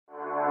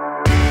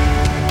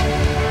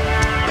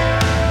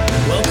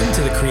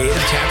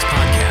Creative Chats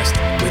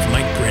podcast with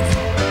Mike Brennan.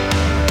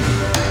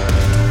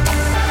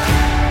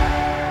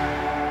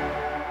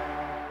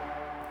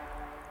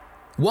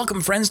 Welcome,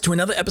 friends, to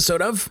another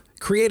episode of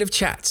Creative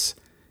Chats.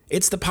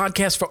 It's the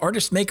podcast for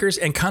artists, makers,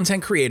 and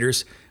content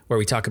creators where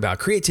we talk about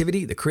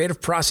creativity, the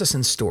creative process,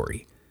 and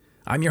story.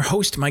 I'm your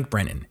host, Mike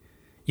Brennan.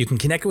 You can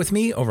connect with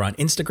me over on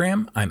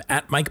Instagram. I'm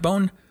at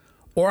MikeBone,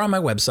 or on my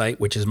website,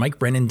 which is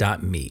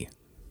mikebrennan.me.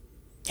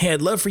 Hey,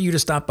 I'd love for you to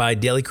stop by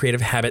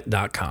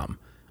dailycreativehabit.com.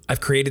 I've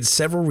created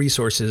several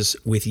resources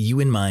with you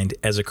in mind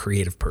as a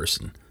creative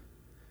person.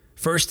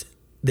 First,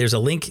 there's a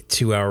link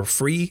to our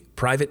free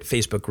private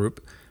Facebook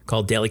group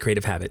called Daily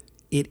Creative Habit.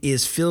 It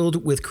is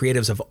filled with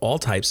creatives of all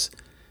types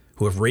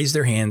who have raised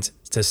their hands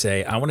to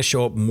say, I want to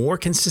show up more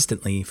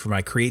consistently for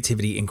my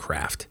creativity and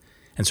craft.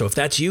 And so if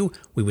that's you,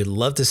 we would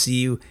love to see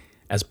you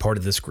as part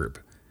of this group.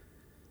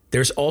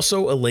 There's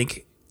also a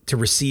link to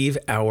receive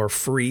our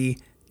free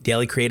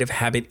Daily Creative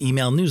Habit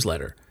email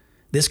newsletter.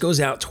 This goes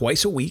out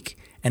twice a week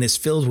and is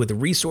filled with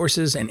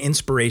resources and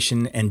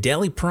inspiration and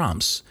daily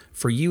prompts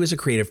for you as a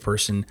creative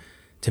person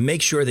to make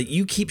sure that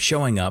you keep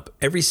showing up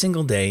every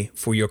single day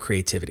for your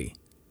creativity.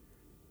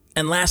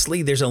 And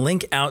lastly, there's a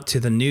link out to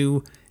the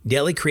new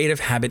Daily Creative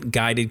Habit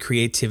Guided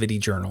Creativity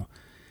Journal.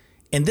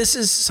 And this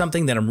is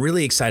something that I'm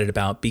really excited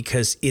about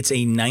because it's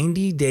a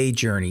 90-day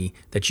journey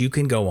that you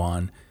can go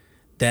on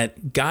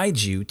that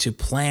guides you to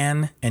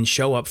plan and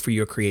show up for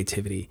your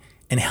creativity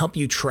and help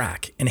you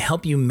track and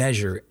help you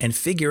measure and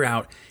figure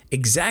out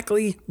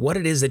exactly what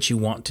it is that you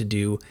want to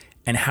do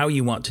and how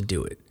you want to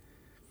do it.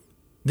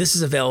 This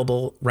is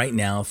available right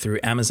now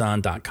through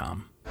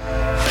Amazon.com.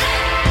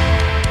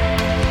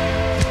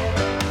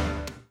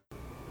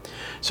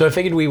 So I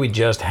figured we would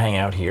just hang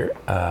out here,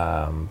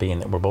 being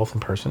that we're both in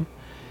person,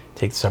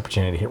 take this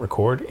opportunity to hit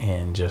record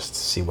and just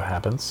see what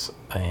happens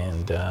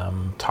and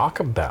talk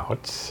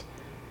about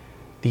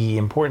the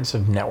importance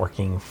of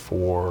networking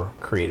for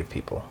creative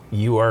people.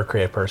 You are a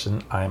creative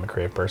person, I am a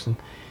creative person,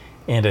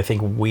 and I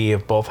think we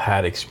have both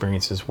had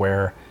experiences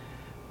where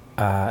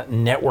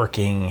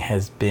networking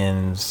has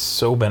been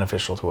so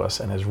beneficial to us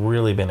and has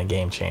really been a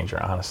game changer,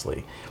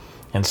 honestly.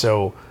 And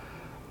so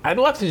I'd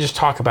love to just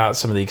talk about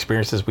some of the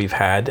experiences we've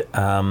had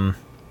and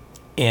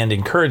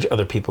encourage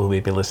other people who may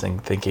be listening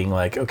thinking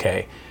like,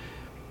 okay,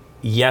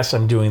 yes,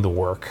 I'm doing the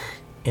work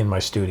in my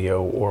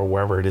studio or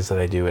wherever it is that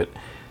I do it.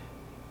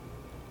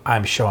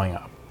 I'm showing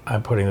up.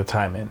 I'm putting the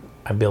time in.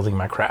 I'm building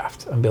my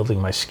craft. I'm building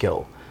my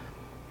skill.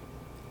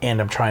 And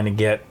I'm trying to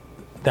get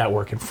that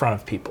work in front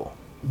of people.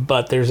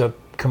 But there's a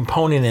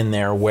component in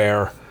there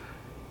where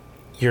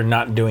you're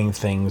not doing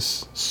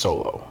things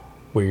solo,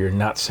 where you're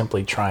not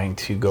simply trying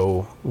to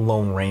go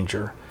Lone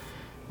Ranger,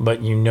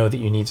 but you know that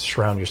you need to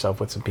surround yourself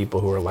with some people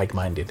who are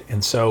like-minded.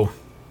 And so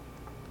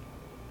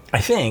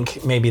I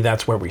think maybe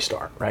that's where we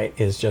start, right?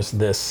 Is just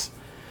this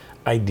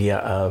idea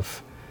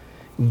of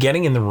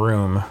getting in the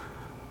room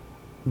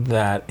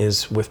that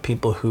is with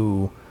people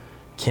who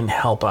can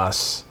help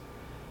us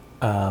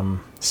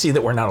see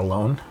that we're not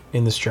alone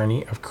in this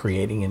journey of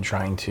creating and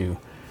trying to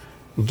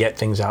get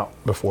things out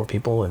before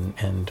people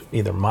and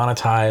either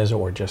monetize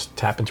or just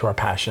tap into our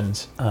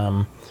passions.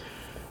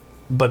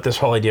 But this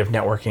whole idea of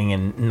networking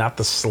and not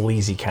the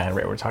sleazy kind,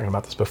 right? We were talking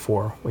about this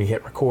before we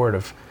hit record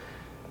of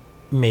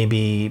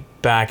maybe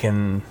back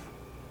in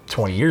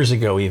 20 years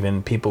ago,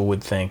 even people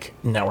would think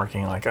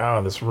networking like,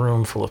 oh, this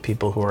room full of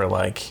people who are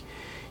like,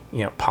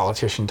 you know,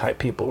 politician type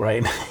people,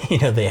 right? You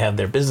know, they have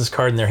their business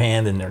card in their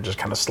hand and they're just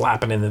kind of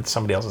slapping it into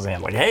somebody else's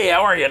hand like, hey,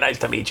 how are you? Nice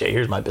to meet you.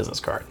 Here's my business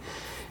card.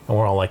 And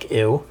we're all like,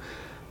 ew.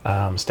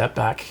 Step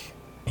back,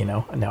 you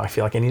know, and now I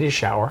feel like I need a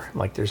shower.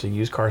 Like there's a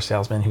used car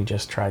salesman who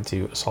just tried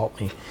to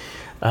assault me.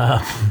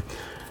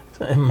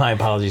 My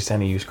apologies to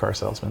any used car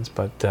salesmen,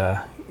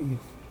 but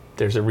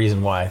there's a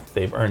reason why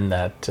they've earned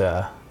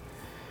that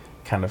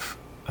kind of,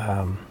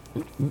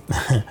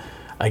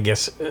 I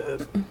guess,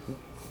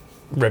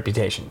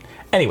 reputation.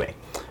 Anyway,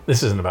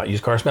 this isn't about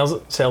used car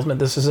salesmen.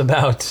 This is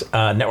about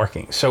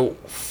networking. So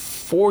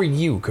for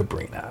you,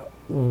 Kabrina,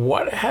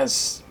 what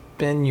has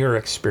been your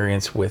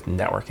experience with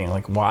networking?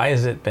 Like, why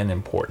has it been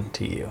important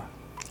to you?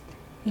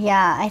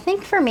 Yeah, I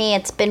think for me,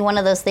 it's been one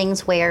of those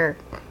things where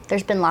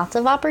there's been lots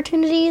of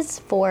opportunities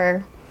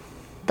for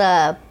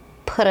the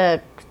put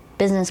a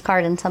business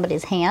card in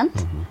somebody's hand.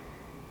 Mm-hmm.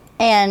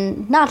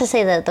 And not to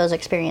say that those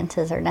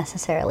experiences are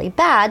necessarily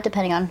bad,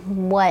 depending on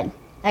what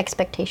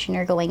expectation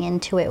you're going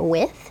into it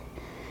with.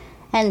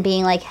 And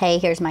being like, hey,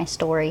 here's my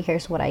story,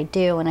 here's what I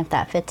do. And if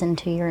that fits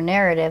into your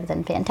narrative,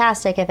 then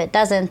fantastic. If it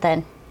doesn't,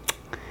 then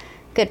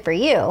good for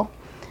you.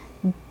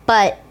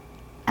 But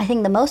I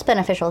think the most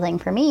beneficial thing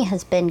for me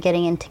has been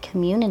getting into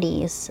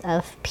communities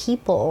of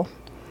people.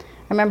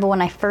 I remember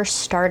when I first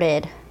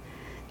started,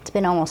 it's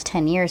been almost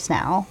 10 years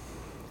now,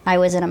 I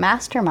was in a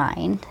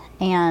mastermind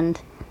and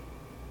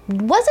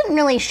wasn't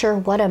really sure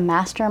what a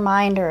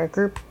mastermind or a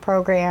group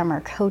program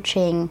or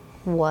coaching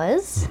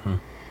was. Mm-hmm.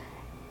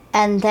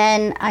 And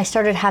then I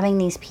started having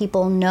these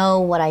people know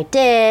what I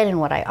did and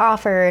what I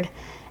offered,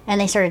 and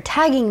they started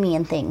tagging me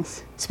in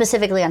things,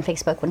 specifically on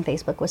Facebook when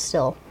Facebook was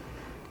still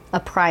a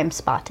prime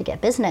spot to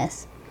get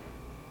business.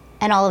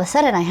 And all of a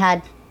sudden I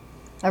had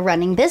a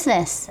running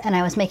business and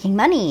I was making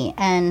money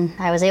and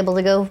I was able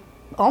to go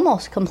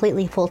almost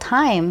completely full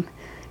time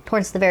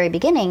towards the very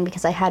beginning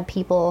because I had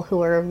people who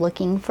were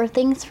looking for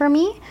things for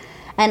me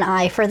and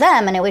I for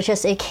them. And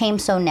it came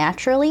so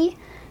naturally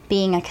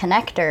being a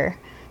connector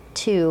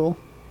to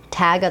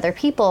tag other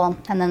people.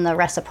 And then the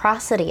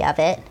reciprocity of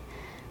it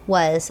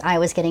was I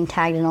was getting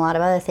tagged in a lot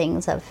of other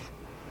things of,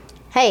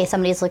 hey,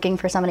 somebody's looking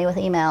for somebody with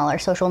email or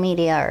social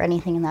media or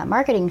anything in that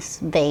marketing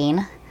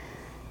vein.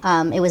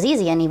 It was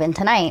easy. And even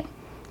tonight,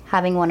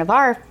 having one of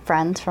our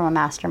friends from a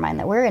mastermind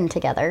that we're in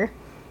together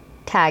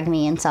tag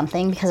me in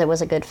something because it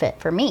was a good fit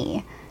for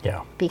me.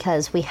 Yeah.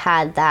 Because we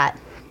had that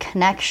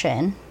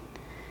connection,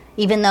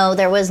 even though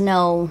there was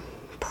no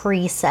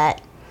preset,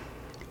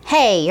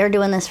 hey, you're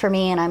doing this for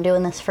me and I'm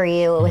doing this for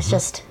you. It was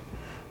just,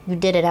 you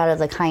did it out of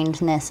the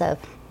kindness of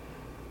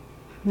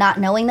not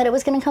knowing that it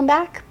was going to come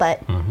back,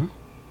 but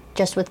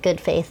just with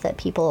good faith that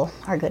people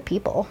are good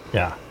people.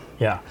 Yeah.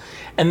 Yeah.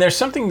 And there's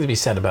something to be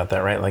said about that,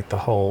 right? Like the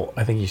whole,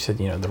 I think you said,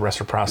 the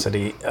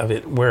reciprocity of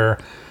it, where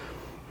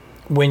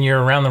when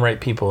you're around the right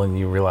people and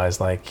you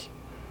realize like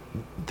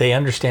they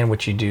understand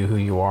what you do, who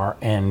you are,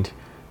 and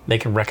they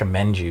can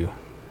recommend you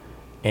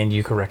and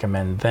you can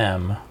recommend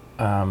them,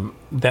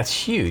 that's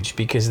huge,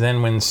 because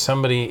then when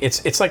somebody,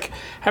 it's like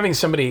having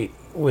somebody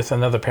with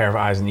another pair of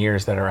eyes and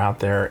ears that are out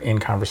there in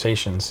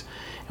conversations.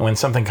 And when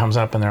something comes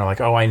up and they're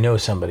like, oh, I know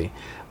somebody,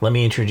 let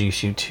me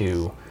introduce you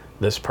to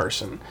this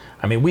person.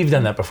 I mean, we've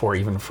done that before,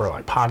 even for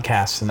like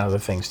podcasts and other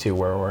things too,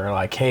 where we're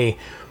like, hey,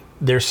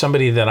 there's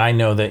somebody that I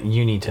know that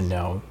you need to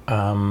know,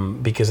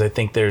 because I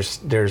think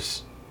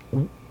there's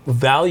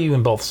value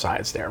in both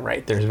sides there,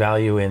 right? There's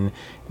value in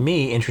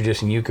me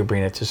introducing you,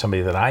 Kabrina, to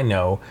somebody that I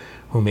know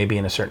who may be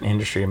in a certain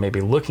industry and may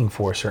be looking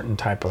for a certain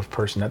type of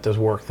person that does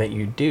work that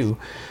you do.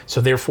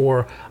 So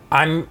therefore,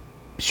 I'm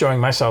showing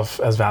myself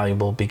as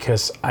valuable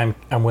because I'm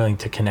willing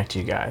to connect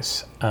you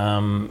guys,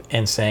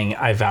 and saying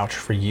I vouch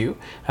for you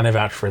and I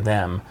vouch for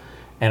them,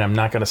 and I'm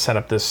not going to set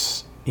up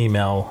this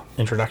email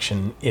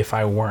introduction if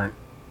I weren't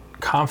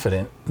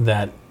confident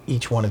that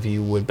each one of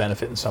you would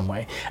benefit in some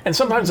way. And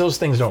sometimes those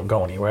things don't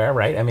go anywhere,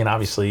 right? I mean,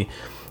 obviously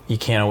you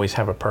can't always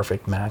have a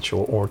perfect match,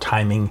 or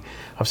timing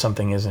of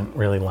something isn't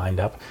really lined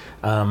up,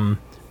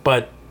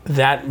 but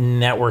that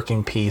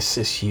networking piece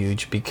is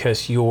huge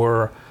because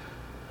you're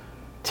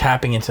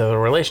tapping into the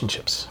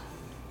relationships,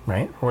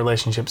 right?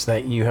 Relationships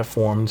that you have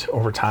formed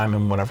over time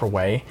in whatever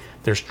way.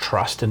 There's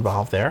trust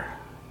involved there.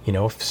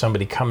 If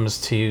somebody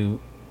comes to,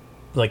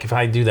 like if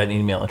I do that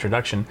email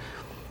introduction,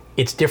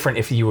 it's different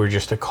if you were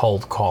just a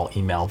cold call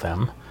email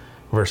them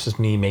versus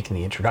me making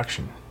the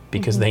introduction,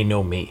 because they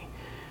know me.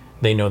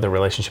 They know the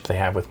relationship they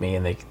have with me,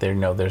 and they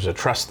know there's a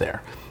trust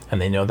there.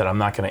 And they know that I'm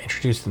not going to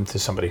introduce them to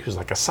somebody who's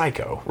like a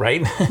psycho,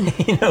 right?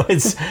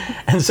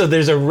 And so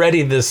there's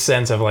already this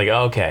sense of like,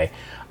 okay,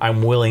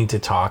 I'm willing to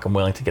talk, I'm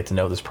willing to get to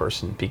know this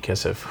person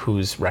because of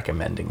who's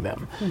recommending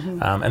them.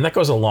 And that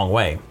goes a long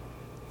way.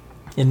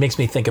 It makes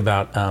me think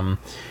about,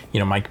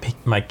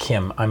 Mike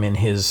Kim. I'm in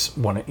his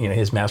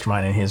his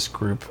mastermind and his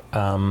group,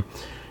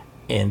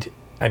 and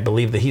I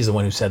believe that he's the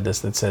one who said this.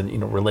 That said,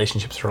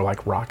 relationships are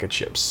like rocket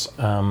ships,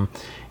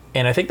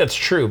 and I think that's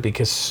true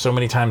because so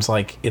many times,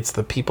 like it's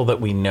the people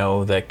that we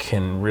know that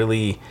can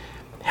really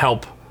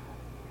help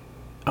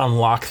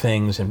unlock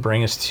things and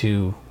bring us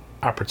to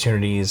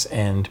opportunities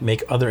and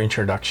make other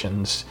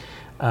introductions,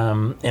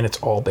 and it's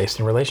all based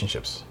in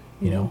relationships,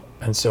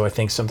 And so I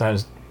think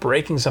sometimes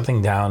breaking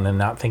something down and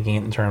not thinking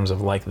it in terms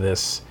of like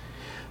this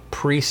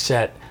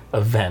preset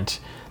event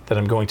that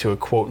I'm going to a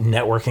quote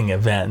networking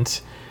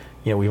event.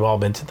 We've all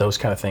been to those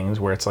kind of things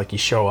where it's like you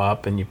show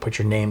up and you put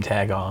your name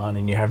tag on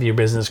and you have your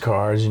business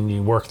cards and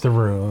you work the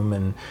room,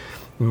 and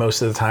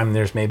most of the time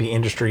there's maybe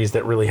industries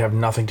that really have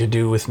nothing to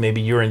do with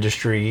maybe your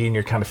industry, and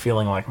you're kind of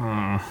feeling like,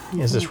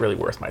 is this really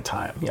worth my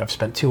time? I've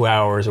spent 2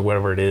 hours or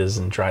whatever it is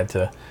and tried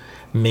to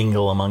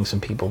mingle among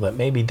some people that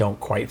maybe don't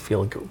quite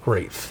feel a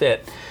great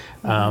fit.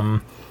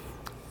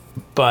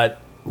 But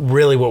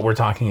really what we're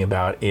talking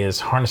about is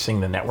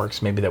harnessing the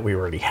networks maybe that we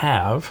already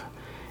have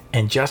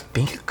and just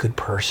being a good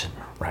person,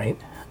 right?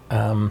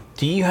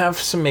 Do you have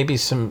some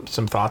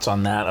thoughts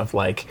on that, of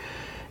like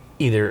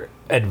either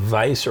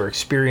advice or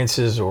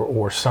experiences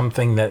or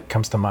something that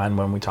comes to mind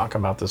when we talk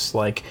about this,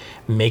 like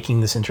making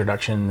this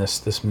introduction,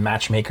 this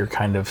matchmaker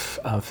kind of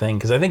thing?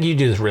 Because I think you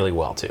do this really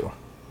well too.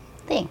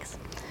 Thanks.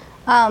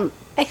 I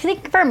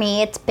think for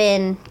me it's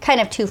been kind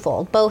of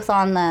twofold, both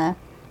on the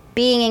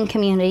being in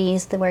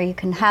communities where you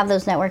can have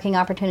those networking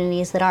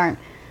opportunities that aren't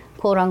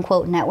quote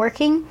unquote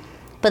networking,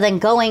 but then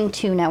going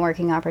to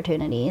networking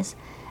opportunities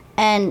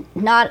and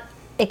not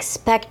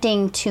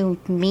expecting to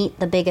meet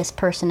the biggest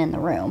person in the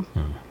room.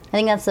 I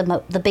think that's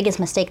the biggest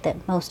mistake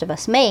that most of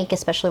us make,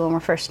 especially when we're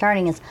first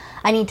starting, is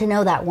I need to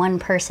know that one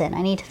person.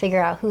 I need to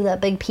figure out who the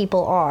big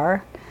people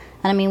are.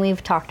 And I mean,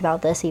 we've talked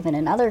about this even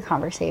in other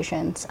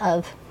conversations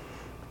of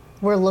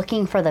we're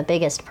looking for the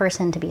biggest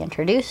person to be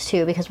introduced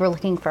to because we're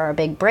looking for our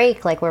big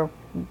break, like we're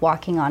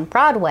walking on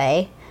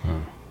Broadway.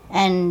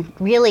 And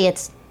really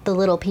it's the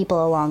little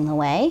people along the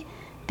way,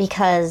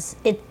 because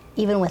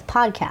even with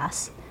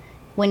podcasts,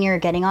 when you're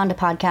getting onto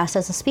podcasts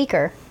as a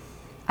speaker,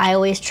 I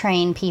always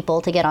train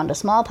people to get onto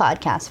small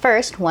podcasts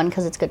first. One,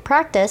 because it's good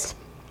practice.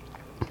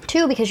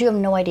 Two, because you have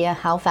no idea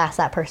how fast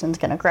that person's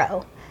going to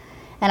grow.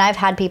 And I've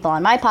had people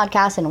on my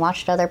podcast and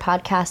watched other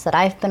podcasts that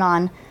I've been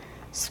on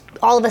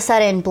all of a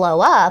sudden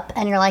blow up,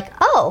 and you're like,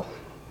 oh,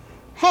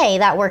 hey,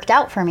 that worked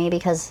out for me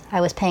because I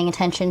was paying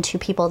attention to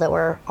people that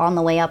were on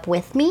the way up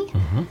with me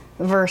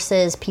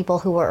versus people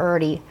who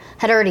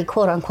had already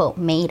quote unquote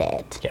made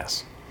it.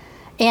 Yes.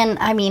 And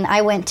I mean,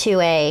 I went to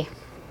a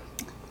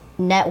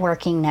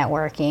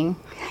networking,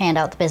 hand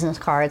out the business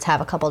cards, have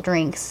a couple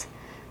drinks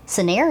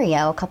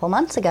scenario a couple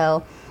months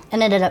ago,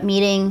 and ended up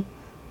meeting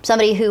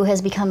somebody who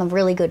has become a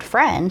really good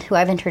friend who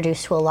I've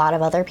introduced to a lot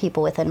of other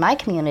people within my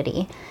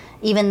community,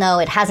 even though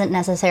it hasn't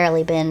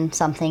necessarily been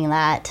something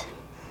that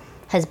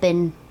has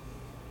been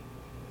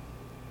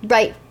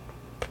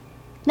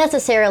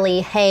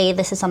necessarily, hey,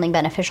 this is something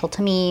beneficial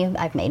to me,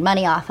 I've made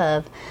money off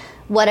of,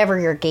 whatever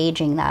you're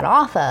gauging that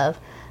off of,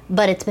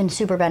 but it's been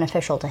super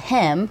beneficial to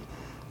him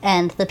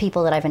and the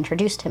people that I've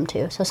introduced him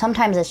to. So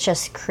sometimes it's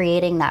just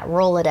creating that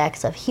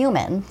Rolodex of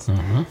humans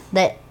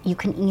that you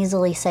can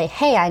easily say,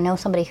 hey, I know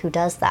somebody who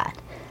does that.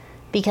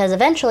 Because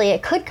eventually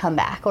it could come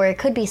back, or it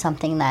could be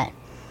something that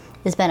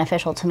is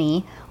beneficial to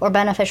me, or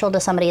beneficial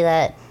to somebody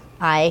that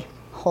I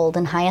hold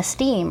in high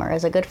esteem, or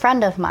is a good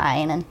friend of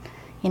mine. And,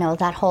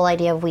 that whole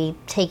idea of we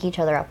take each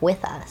other up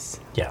with us.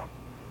 Yeah.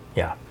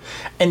 Yeah.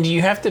 And do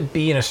you have to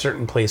be in a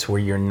certain place where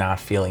you're not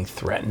feeling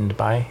threatened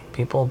by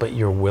people, but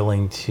you're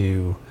willing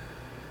to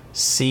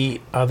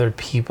see other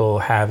people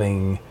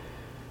having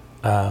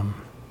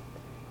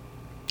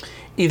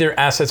either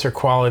assets or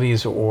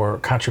qualities or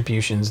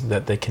contributions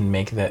that they can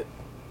make that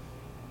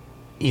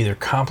either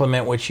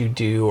complement what you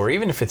do, or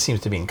even if it seems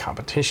to be in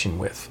competition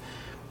with,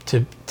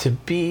 to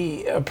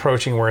be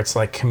approaching where it's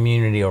like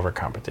community over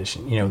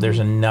competition. There's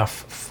enough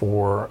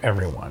for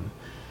everyone,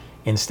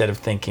 instead of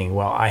thinking,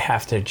 well, I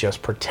have to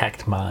just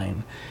protect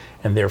mine,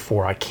 and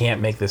therefore I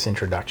can't make this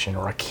introduction,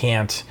 or I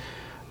can't,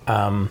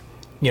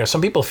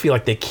 some people feel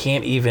like they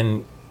can't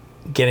even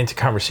get into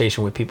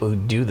conversation with people who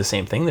do the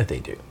same thing that they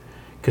do,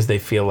 because they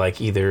feel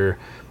like either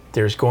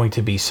there's going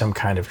to be some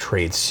kind of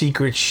trade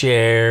secret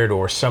shared,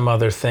 or some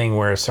other thing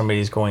where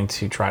somebody's going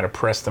to try to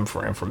press them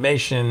for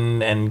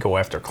information and go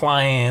after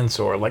clients,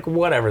 or like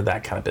whatever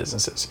that kind of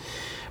business is.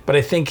 But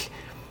I think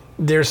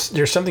there's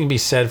something to be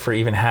said for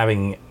even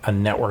having a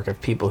network of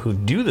people who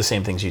do the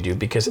same things you do,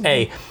 because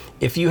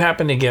if you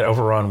happen to get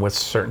overrun with a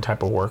certain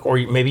type of work, or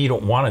maybe you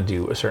don't want to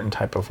do a certain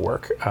type of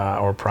work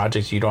or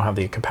projects, you don't have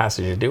the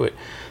capacity to do it,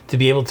 to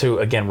be able to,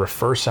 again,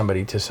 refer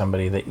somebody to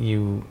somebody that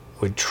you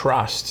would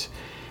trust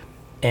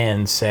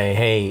and say,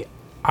 hey,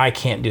 I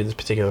can't do this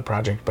particular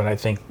project, but I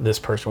think this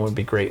person would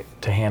be great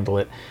to handle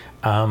it.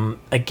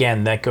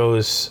 Again, that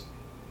goes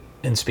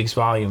and speaks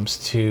volumes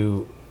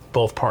to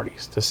both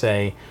parties, to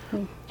say,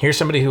 here's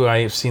somebody who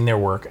I've seen their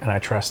work and I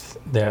trust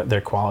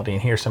their quality,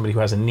 and here's somebody who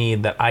has a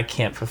need that I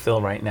can't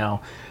fulfill right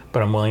now,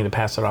 but I'm willing to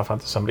pass it off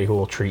onto somebody who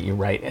will treat you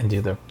right and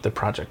do the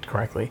project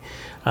correctly.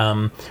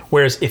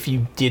 Whereas if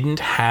you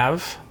didn't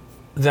have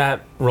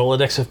that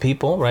Rolodex of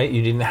people, right,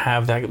 you didn't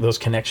have those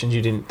connections,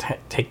 you didn't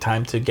take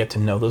time to get to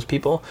know those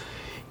people,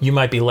 you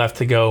might be left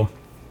to go,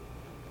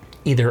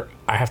 either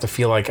I have to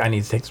feel like I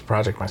need to take this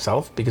project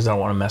myself because I don't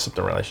want to mess up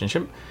the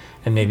relationship,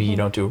 and maybe you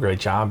don't do a great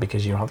job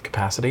because you don't have the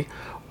capacity,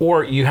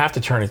 or you have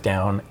to turn it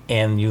down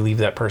and you leave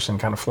that person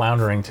kind of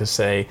floundering to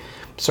say,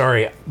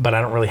 sorry, but I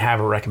don't really have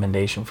a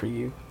recommendation for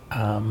you.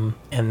 And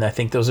I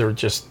think those are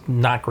just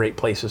not great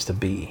places to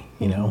be,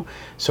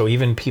 So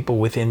even people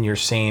within your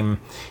same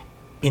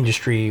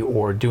industry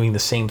or doing the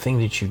same thing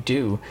that you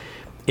do,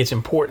 it's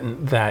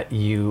important that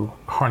you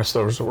harness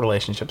those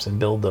relationships and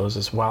build those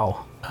as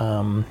well.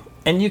 And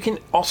you can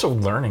also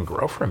learn and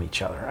grow from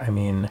each other. I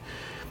mean,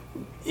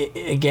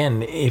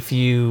 again,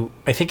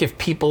 I think if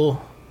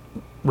people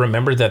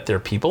remember that they're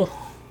people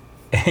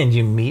and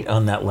you meet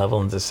on that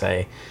level and to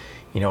say,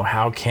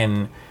 how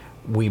can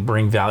we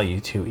bring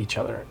value to each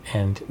other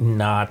and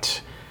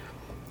not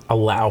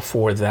allow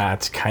for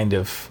that kind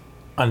of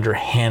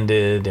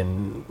underhanded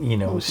and,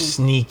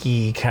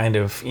 sneaky kind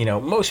of,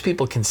 most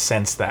people can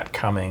sense that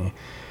coming.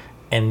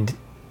 And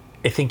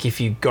I think if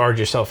you guard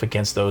yourself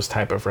against those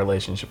type of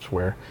relationships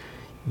where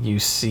you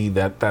see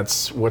that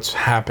that's what's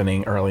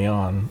happening early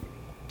on,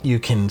 you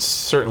can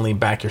certainly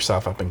back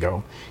yourself up and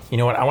go, you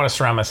know what, I want to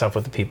surround myself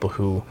with the people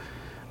who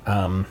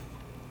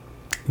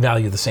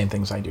value the same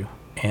things I do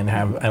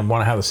and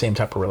want to have the same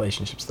type of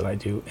relationships that I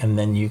do. And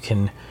then you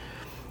can,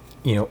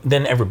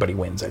 then everybody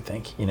wins, I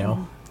think,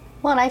 Well,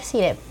 and I've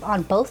seen it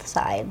on both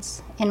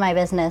sides in my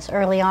business.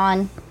 Early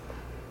on,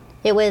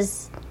 it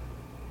was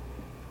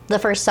the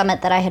first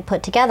summit that I had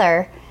put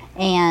together,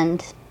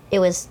 and it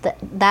was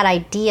that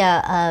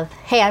idea of,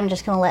 hey, I'm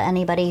just going to let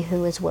anybody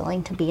who is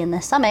willing to be in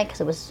this summit,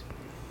 because it was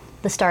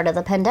the start of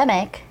the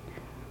pandemic,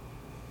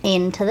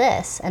 into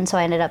this. And so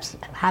I ended up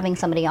having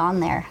somebody on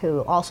there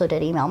who also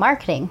did email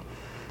marketing.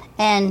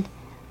 And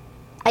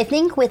I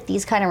think with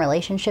these kind of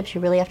relationships,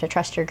 you really have to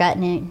trust your gut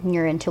and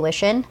your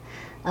intuition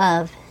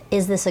of,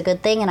 is this a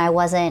good thing? And I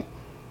wasn't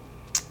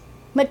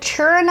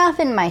mature enough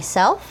in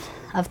myself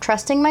of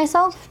trusting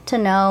myself to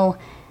know,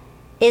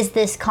 is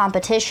this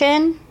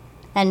competition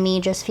and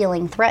me just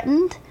feeling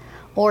threatened,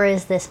 or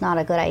is this not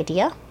a good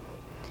idea?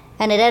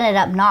 And it ended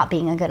up not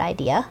being a good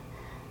idea.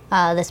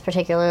 This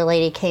particular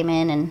lady came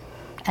in and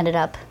ended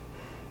up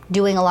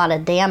doing a lot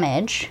of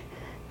damage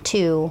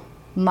to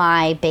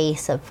my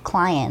base of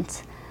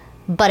clients.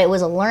 But it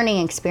was a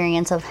learning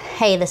experience of,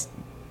 hey, this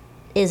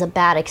is a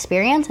bad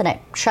experience, and it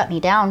shut me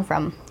down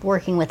from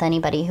working with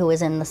anybody who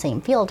was in the same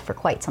field for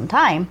quite some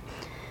time.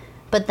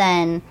 But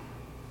then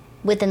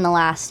within the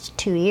last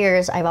 2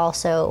 years, I've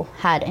also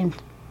had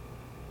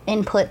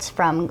inputs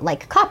from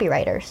like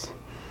copywriters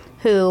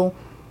who,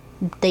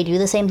 they do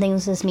the same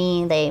things as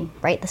me, they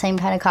write the same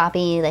kind of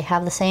copy, they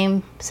have the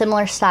same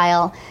similar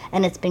style,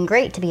 and it's been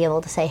great to be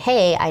able to say,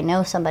 hey, I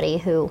know somebody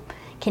who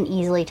can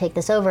easily take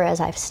this over as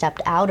I've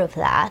stepped out of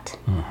that.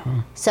 Mm-hmm.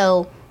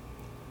 So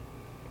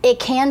it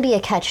can be a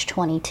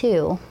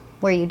catch-22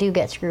 where you do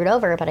get screwed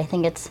over, but I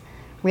think it's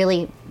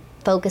really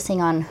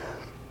focusing on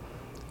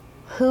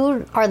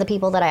who are the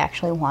people that I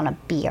actually want to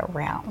be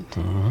around.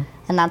 Mm-hmm.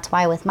 And that's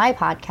why with my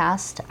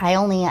podcast, I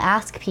only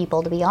ask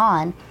people to be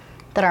on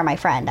that are my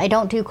friend. I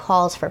don't do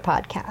calls for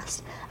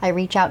podcasts. I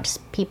reach out to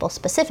people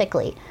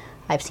specifically.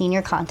 I've seen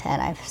your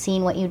content. I've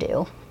seen what you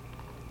do.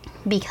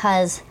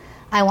 Because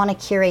I want to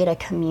curate a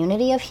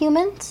community of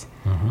humans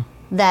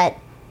that,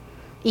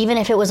 even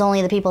if it was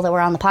only the people that were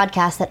on the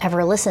podcast that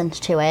ever listened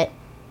to it,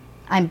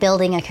 I'm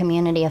building a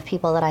community of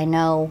people that I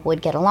know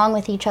would get along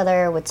with each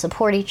other, would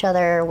support each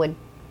other, would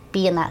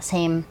be in that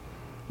same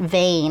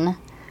vein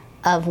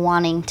of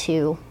wanting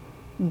to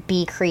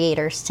be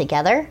creators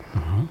together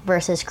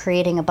versus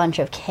creating a bunch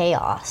of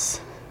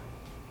chaos.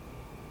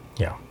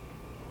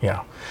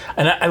 Yeah.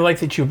 And I like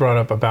that you brought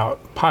up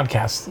about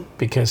podcasts,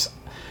 because,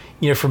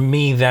 for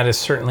me, that is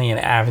certainly an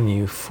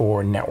avenue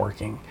for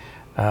networking.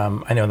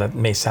 I know that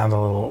may sound a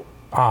little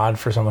odd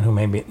for someone who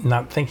may be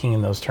not thinking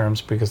in those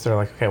terms, because they're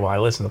like, okay, well, I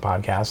listen to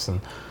podcasts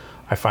and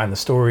I find the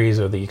stories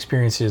or the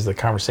experiences, the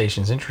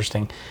conversations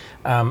interesting.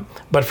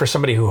 But for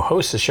somebody who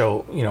hosts a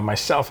show,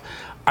 myself,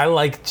 I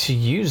like to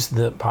use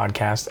the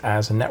podcast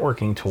as a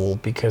networking tool,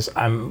 because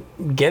I'm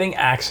getting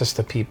access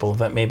to people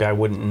that maybe I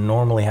wouldn't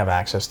normally have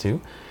access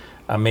to.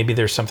 Maybe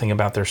there's something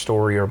about their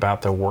story or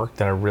about their work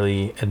that I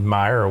really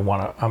admire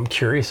or I'm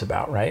curious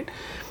about, right?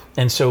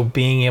 And so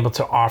being able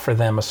to offer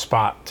them a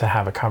spot to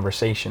have a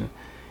conversation,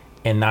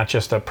 and not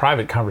just a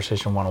private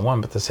conversation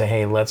one-on-one, but to say,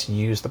 hey, let's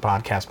use the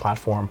podcast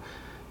platform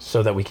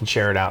so that we can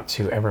share it out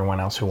to everyone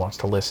else who wants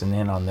to listen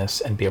in on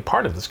this and be a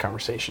part of this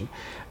conversation.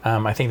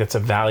 I think that's a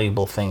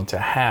valuable thing to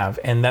have.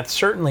 And that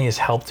certainly has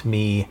helped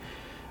me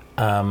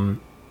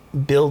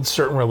build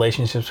certain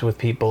relationships with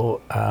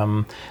people.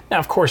 Now,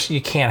 of course,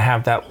 you can't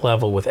have that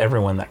level with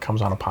everyone that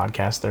comes on a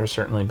podcast. There have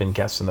certainly been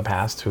guests in the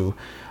past who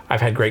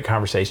I've had great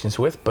conversations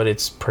with, but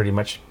it's pretty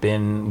much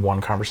been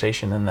one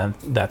conversation and then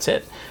that's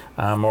it,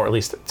 or at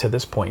least to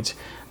this point.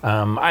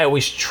 I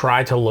always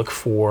try to look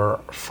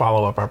for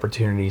follow-up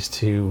opportunities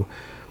to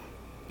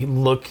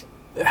look,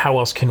 how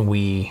else can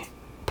we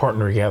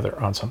partner together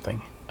on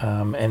something?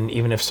 And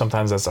even if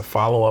sometimes that's a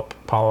follow-up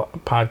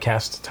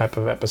podcast type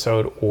of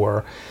episode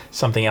or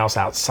something else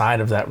outside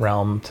of that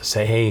realm, to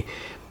say, hey,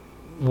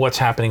 what's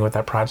happening with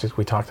that project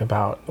we talked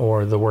about,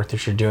 or the work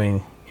that you're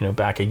doing,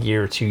 back a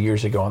year or 2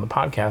 years ago on the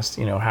podcast,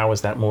 how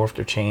has that morphed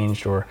or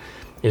changed, or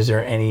is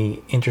there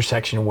any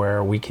intersection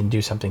where we can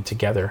do something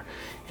together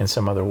in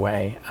some other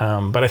way?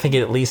 But I think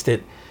at least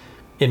it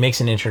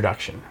makes an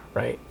introduction,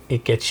 right?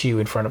 It gets you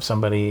in front of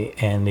somebody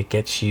and it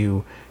gets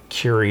you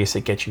curious,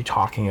 it gets you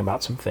talking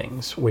about some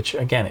things, which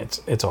again,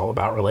 it's all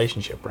about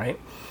relationship, right?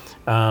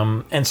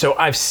 And so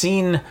I've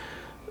seen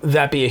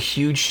that be a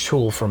huge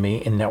tool for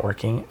me in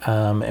networking.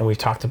 And we've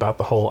talked about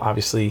the whole,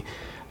 obviously,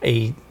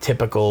 a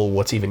typical,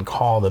 what's even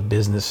called a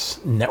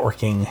business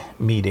networking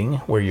meeting,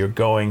 where you're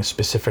going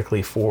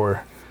specifically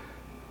for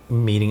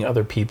meeting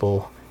other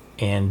people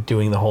and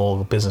doing the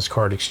whole business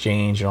card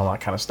exchange and all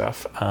that kind of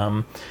stuff.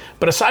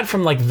 But aside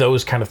from like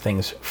those kind of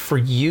things, for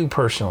you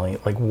personally,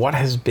 like what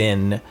has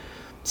been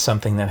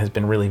something that has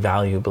been really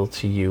valuable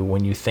to you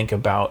when you think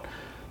about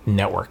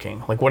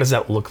networking? Like, what does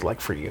that look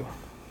like for you?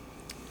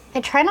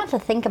 I try not to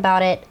think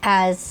about it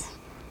as,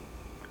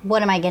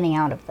 what am I getting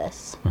out of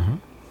this? Mm-hmm.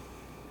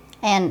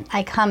 And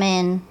I come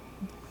in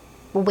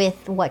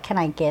with, what can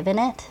I give in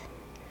it?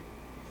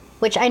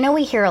 Which I know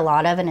we hear a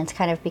lot of, and it's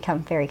kind of become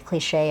very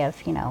cliche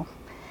of,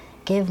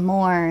 give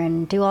more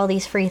and do all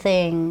these free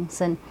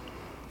things. And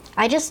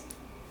I just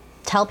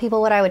tell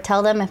people what I would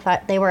tell them if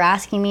they were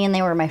asking me and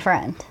they were my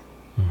friend.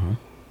 Mm-hmm.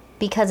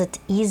 Because it's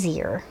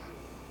easier,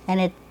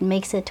 and it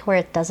makes it to where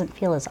it doesn't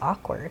feel as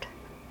awkward.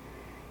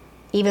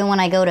 Even when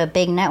I go to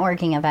big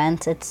networking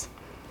events, it's,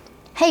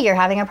 hey, you're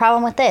having a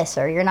problem with this,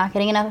 or you're not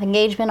getting enough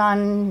engagement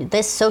on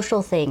this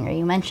social thing, or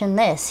you mentioned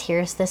this,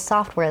 here's this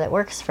software that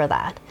works for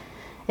that.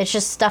 It's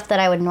just stuff that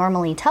I would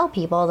normally tell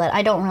people that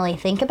I don't really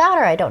think about,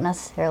 or I don't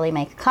necessarily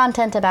make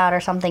content about,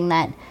 or something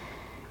that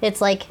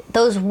it's like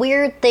those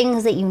weird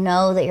things that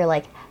that you're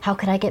like, how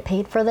could I get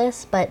paid for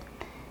this? But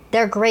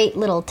they're great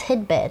little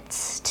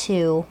tidbits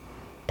to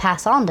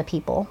pass on to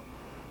people,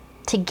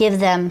 to give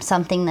them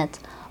something that's,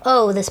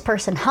 oh, this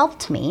person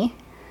helped me.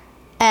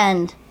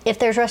 And if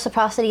there's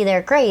reciprocity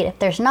there, great. If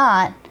there's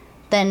not,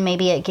 then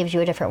maybe it gives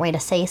you a different way to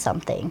say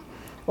something,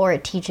 or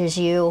it teaches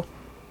you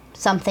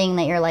something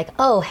that you're like,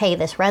 oh, hey,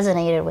 this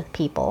resonated with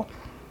people.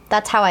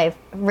 That's how I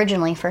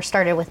originally first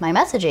started with my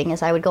messaging,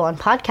 is I would go on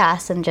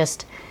podcasts and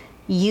just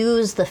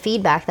use the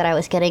feedback that I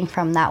was getting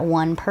from that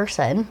one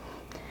person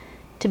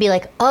to be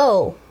like,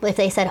 oh, if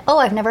they said, oh,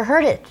 I've never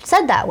heard it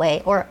said that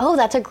way, or, oh,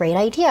 that's a great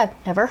idea,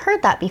 I've never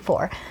heard that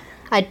before.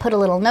 I'd put a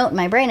little note in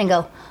my brain and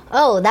go,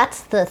 oh,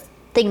 that's the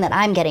thing that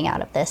I'm getting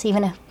out of this,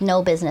 even if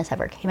no business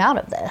ever came out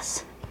of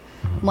this.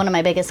 One of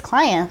my biggest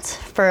clients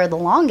for the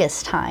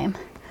longest time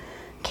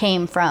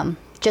came from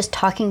just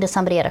talking to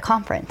somebody at a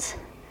conference,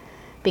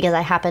 because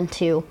I happened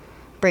to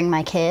bring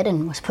my kid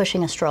and was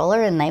pushing a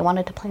stroller and they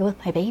wanted to play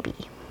with my baby.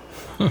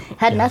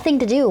 Had nothing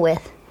to do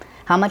with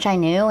how much I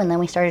knew, and then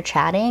we started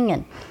chatting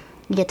and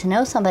you get to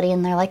know somebody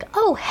and they're like,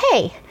 oh,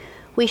 hey,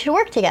 we should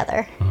work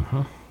together.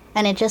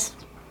 And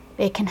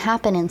it can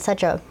happen in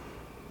such a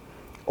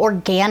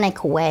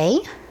organic way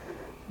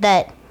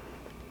that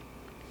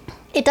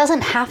it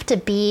doesn't have to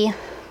be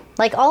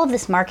like all of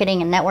this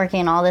marketing and networking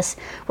and all this.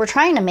 We're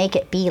trying to make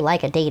it be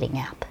like a dating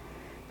app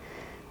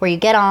where you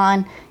get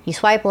on, you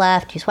swipe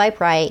left, you swipe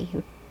right,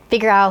 you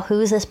figure out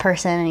who's this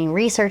person, and you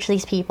research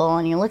these people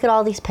and you look at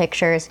all these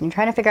pictures and you're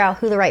trying to figure out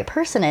who the right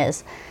person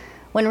is,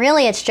 when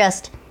really it's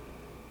just,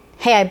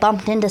 hey, I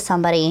bumped into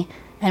somebody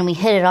and we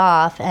hit it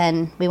off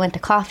and we went to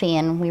coffee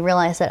and we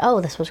realized that,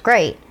 oh, this was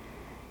great.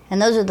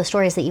 And those are the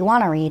stories that you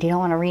want to read. You don't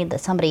want to read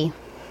that somebody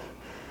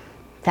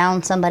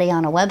found somebody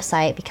on a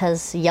website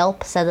because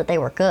Yelp said that they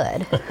were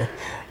good.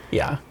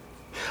 Yeah.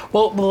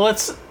 Well,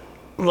 let's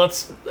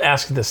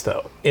ask this,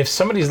 though. If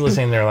somebody's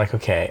listening, they're like,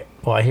 okay,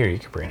 well, I hear you,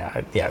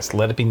 Cabrina. Yes,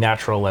 let it be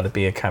natural. Let it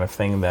be a kind of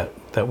thing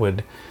that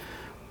would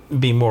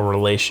be more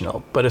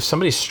relational. But if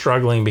somebody's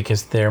struggling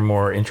because they're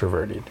more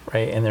introverted,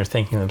 right, and they're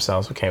thinking to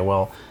themselves, okay,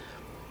 well,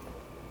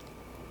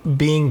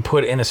 being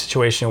put in a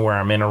situation where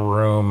I'm in a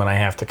room and I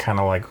have to kind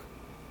of like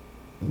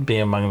be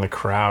among the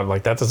crowd,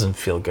 like that doesn't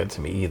feel good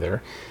to me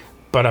either.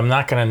 But I'm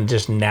not going to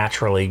just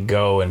naturally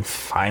go and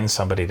find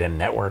somebody to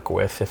network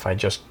with if I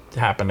just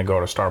happen to go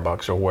to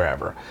Starbucks or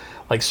wherever.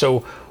 Like,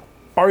 so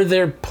are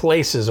there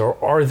places or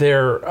are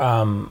there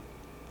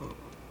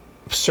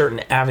certain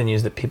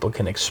avenues that people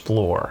can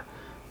explore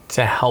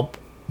to help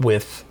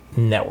with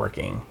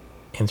networking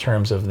in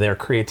terms of their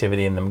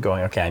creativity and them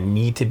going, okay, I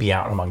need to be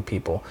out among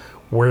people.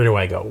 Where do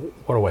I go?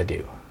 What do I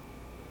do?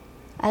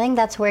 I think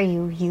that's where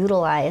you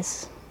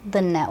utilize the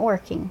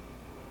networking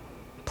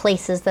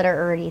places that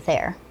are already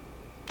there.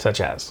 Such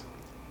as?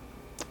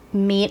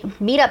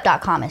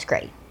 Meetup.com is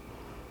great.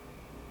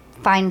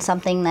 Find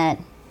something that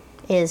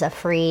is a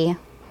free...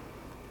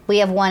 We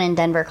have one in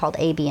Denver called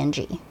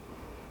ABNG.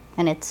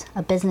 And it's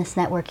a business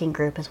networking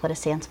group is what it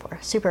stands for.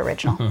 Super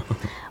original.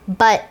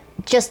 But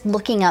just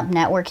looking up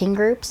networking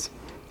groups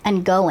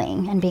and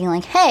going and being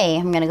like, hey,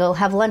 I'm going to go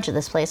have lunch at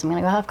this place. I'm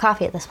going to go have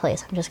coffee at this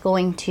place. I'm just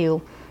going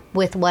to,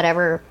 with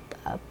whatever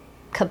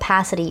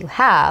capacity you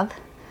have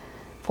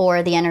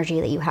for the energy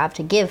that you have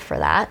to give for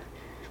that,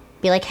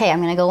 be like, hey, I'm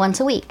going to go once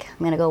a week. I'm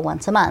going to go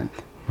once a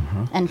month.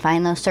 And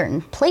find those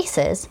certain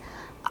places.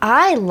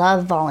 I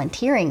love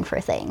volunteering for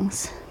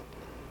things.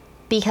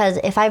 Because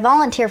if I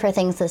volunteer for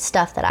things, that's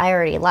stuff that I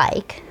already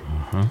like,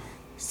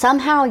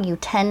 somehow you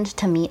tend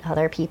to meet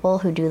other people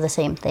who do the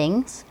same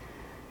things.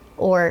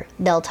 Or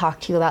they'll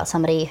talk to you about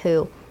somebody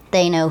who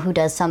they know who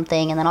does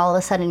something, and then all of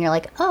a sudden you're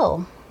like,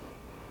 oh,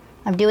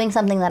 I'm doing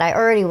something that I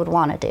already would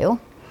want to do.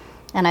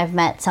 And I've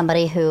met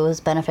somebody who is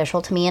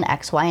beneficial to me in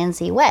X, Y, and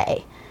Z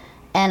way.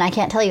 And I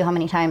can't tell you how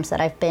many times that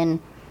I've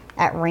been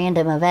at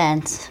random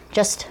events,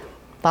 just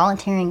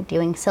volunteering,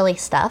 doing silly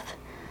stuff,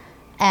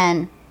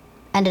 and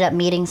ended up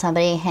meeting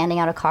somebody, handing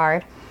out a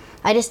card.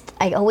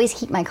 I always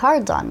keep my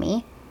cards on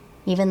me,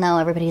 even though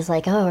everybody's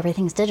like, oh,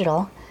 everything's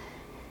digital,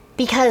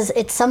 because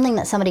it's something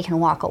that somebody can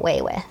walk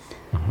away with.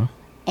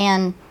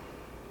 And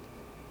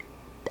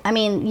I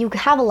mean, you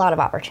have a lot of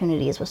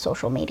opportunities with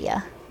social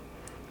media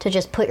to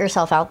just put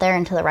yourself out there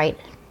into the right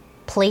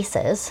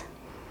places.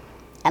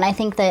 And I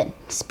think that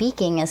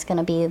speaking is going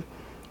to be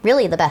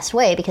really the best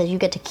way, because you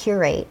get to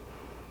curate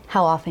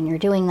how often you're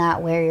doing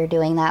that, where you're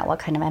doing that, what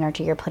kind of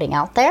energy you're putting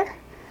out there.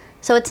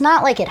 So it's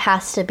not like it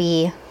has to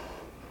be,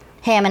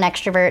 hey, I'm an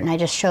extrovert and I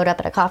just showed up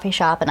at a coffee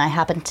shop and I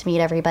happened to meet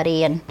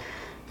everybody and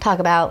talk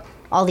about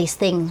all these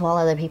things while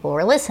other people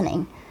were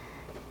listening.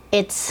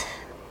 It's,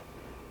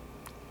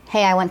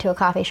 hey, I went to a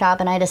coffee shop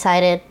and I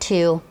decided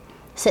to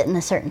sit in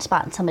a certain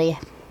spot and somebody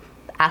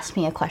asked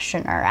me a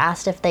question or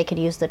asked if they could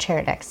use the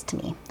chair next to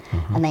me.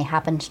 And they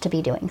happened to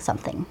be doing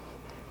something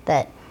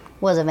that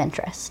was of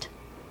interest.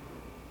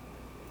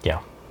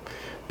 Yeah.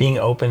 Being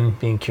open,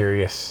 being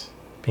curious,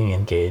 being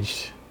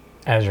engaged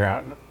as you're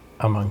out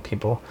among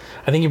people.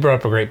 I think you brought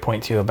up a great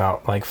point too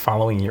about like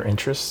following your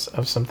interests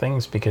of some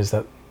things, because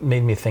that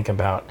made me think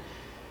about,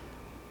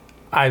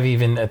 I've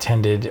even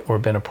attended or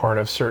been a part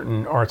of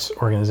certain arts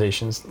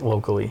organizations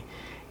locally,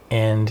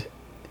 and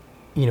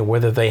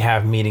whether they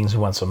have meetings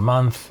once a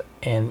month,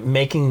 and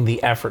making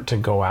the effort to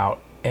go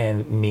out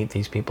and meet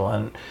these people.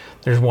 And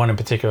there's one in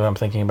particular I'm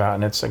thinking about,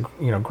 and it's a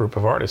group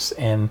of artists,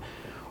 and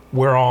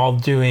we're all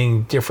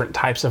doing different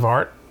types of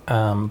art,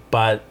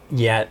 but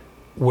yet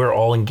we're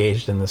all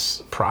engaged in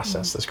this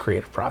process, this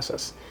creative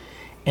process.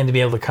 And to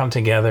be able to come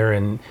together,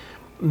 and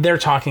they're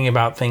talking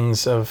about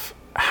things of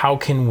how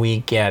can we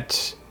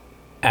get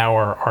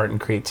our art and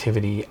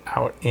creativity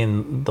out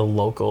in the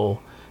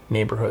local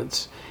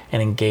neighborhoods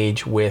and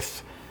engage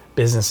with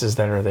businesses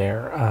that are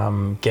there,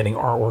 getting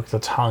artwork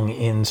that's hung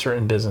in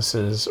certain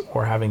businesses,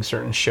 or having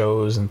certain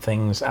shows and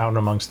things out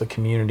amongst the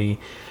community,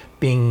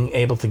 being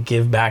able to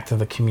give back to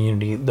the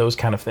community, those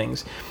kind of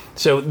things.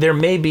 So there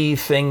may be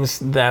things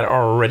that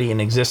are already in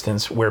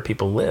existence where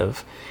people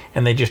live,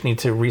 and they just need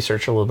to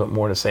research a little bit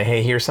more to say,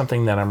 hey, here's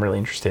something that I'm really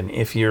interested in.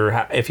 If you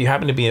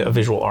happen to be a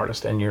visual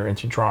artist and you're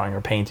into drawing or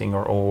painting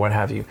or what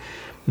have you,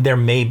 there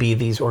may be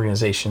these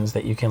organizations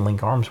that you can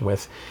link arms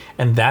with,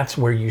 and that's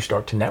where you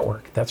start to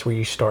network. That's where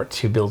you start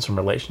to build some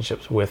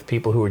relationships with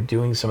people who are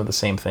doing some of the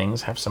same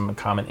things, have some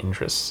common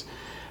interests.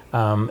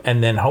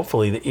 And then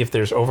hopefully, if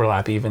there's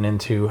overlap even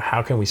into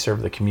how can we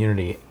serve the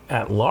community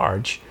at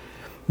large,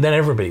 then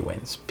everybody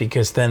wins,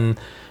 because then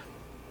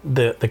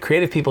the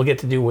creative people get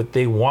to do what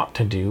they want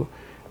to do.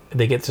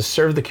 They get to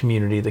serve the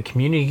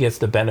community gets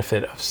the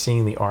benefit of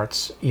seeing the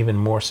arts even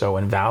more so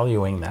and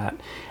valuing that.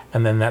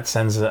 And then that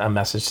sends a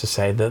message to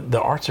say that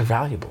the arts are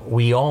valuable.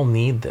 We all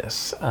need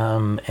this,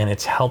 and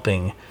it's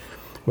helping,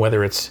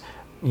 whether it's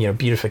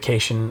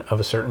beautification of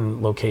a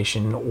certain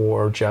location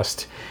or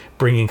just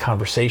bringing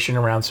conversation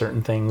around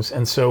certain things.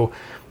 And so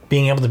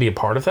being able to be a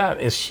part of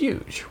that is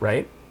huge,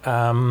 right?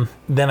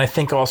 Then I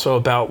think also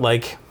about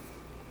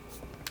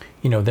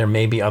there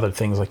may be other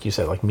things, like you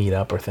said, like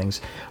Meetup or things.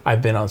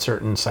 I've been on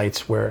certain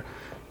sites where,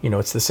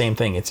 it's the same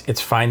thing. It's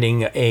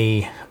finding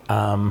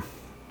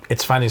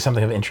it's finding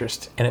something of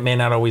interest, and it may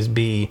not always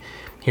be,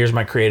 here's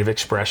my creative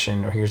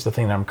expression, or here's the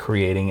thing that I'm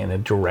creating and a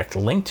direct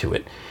link to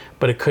it,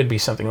 but it could be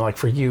something like,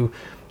 for you,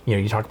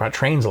 you talk about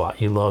trains a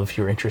lot. You love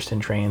your interest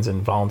in trains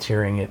and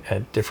volunteering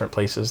at different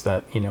places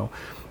that,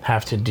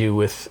 have to do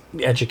with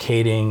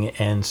educating.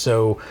 And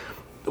so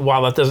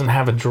while that doesn't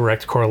have a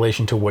direct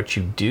correlation to what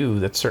you do,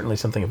 that's certainly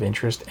something of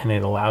interest, and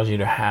it allows you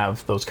to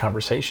have those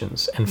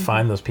conversations and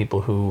find those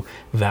people who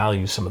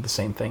value some of the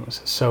same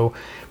things. So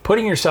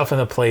putting yourself in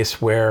a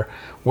place where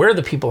are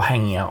the people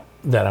hanging out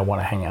that I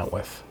want to hang out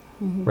with,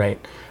 right?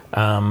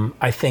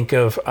 I think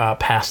of a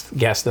past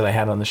guest that I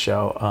had on the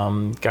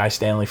show, Guy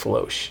Stanley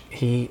Filoche.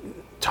 He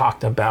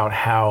talked about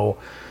how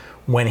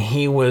when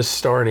he was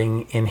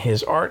starting in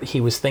his art, he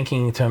was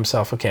thinking to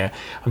himself, okay,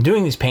 I'm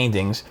doing these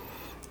paintings,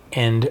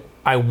 and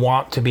I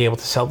want to be able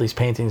to sell these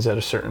paintings at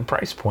a certain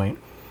price point.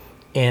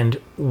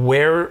 And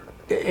where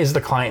is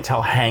the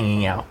clientele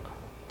hanging out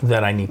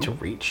that I need to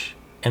reach?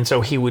 And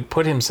so he would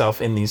put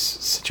himself in these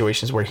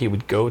situations where he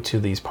would go to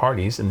these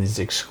parties and these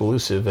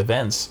exclusive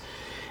events.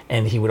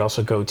 And he would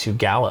also go to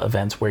gala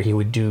events where he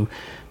would do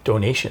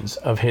donations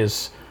of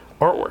his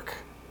artwork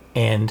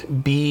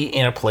and be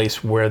in a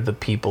place where the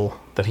people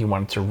that he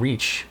wanted to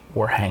reach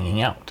were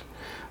hanging out.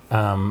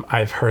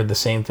 I've heard the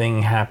same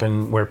thing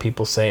happen where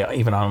people say,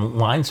 even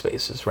online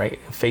spaces, right?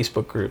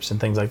 Facebook groups and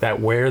things like that,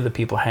 where are the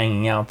people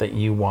hanging out that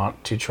you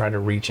want to try to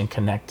reach and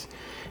connect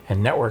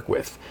and network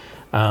with?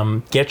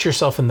 Get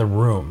yourself in the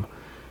room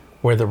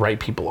where the right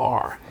people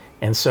are.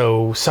 And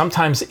so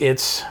sometimes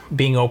it's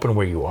being open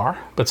where you are,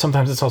 but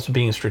sometimes it's also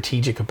being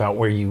strategic about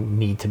where you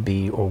need to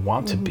be or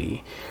want to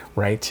be,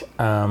 right?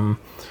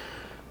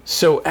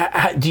 So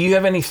do you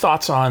have any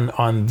thoughts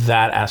on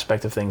that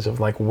aspect of things, of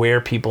like where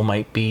people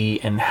might be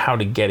and how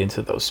to get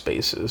into those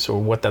spaces,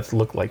 or what that's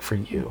looked like for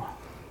you?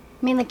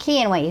 I mean, the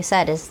key in what you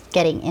said is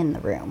getting in the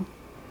room.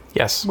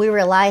 Yes. We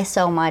rely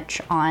so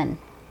much on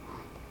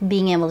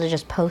being able to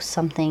just post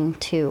something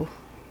to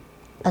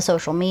a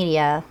social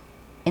media,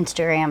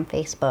 Instagram,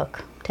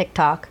 Facebook,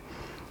 TikTok,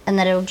 and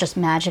that it'll just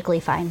magically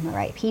find the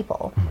right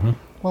people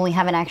when we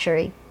haven't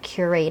actually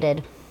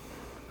curated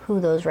who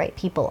those right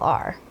people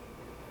are.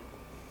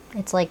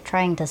 It's like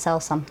trying to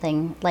sell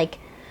something,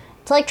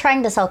 it's like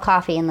trying to sell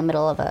coffee in the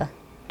middle of a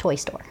toy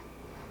store.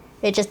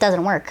 It just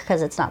doesn't work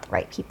because it's not the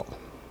right people.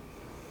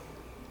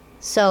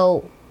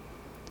 So,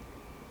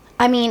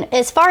 I mean,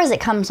 as far as it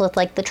comes with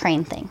like the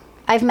train thing,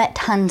 I've met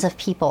tons of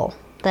people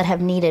that have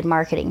needed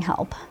marketing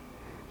help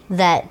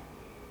that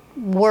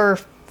were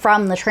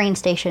from the train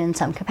station in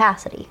some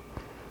capacity,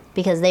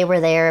 because they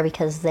were there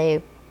because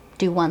they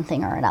do one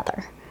thing or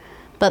another.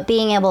 But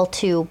being able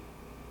to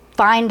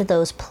find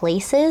those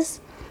places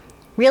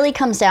really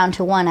comes down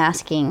to, one,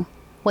 asking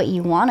what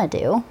you want to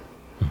do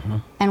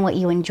and what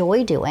you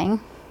enjoy doing,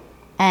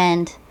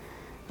 and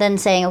then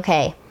saying,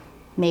 okay,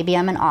 maybe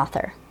I'm an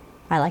author.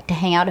 I like to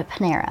hang out at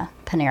Panera.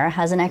 Panera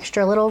has an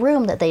extra little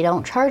room that they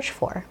don't charge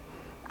for.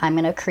 I'm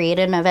going to create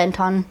an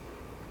event on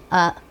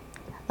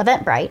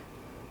Eventbrite,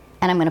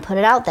 and I'm going to put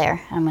it out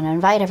there. I'm going to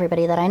invite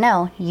everybody that I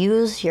know.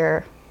 Use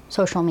your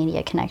social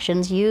media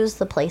connections. Use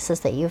the places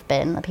that you've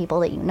been, the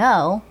people that you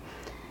know,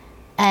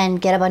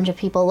 and get a bunch of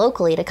people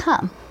locally to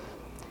come.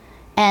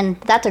 And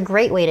that's a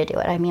great way to do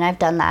it. I mean, I've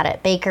done that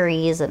at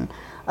bakeries and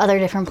other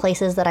different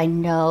places that I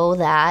know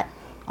that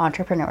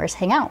entrepreneurs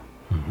hang out.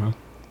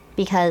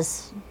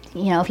 Because,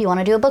 if you want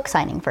to do a book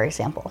signing, for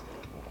example,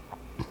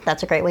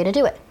 that's a great way to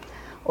do it.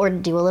 Or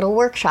do a little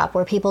workshop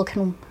where people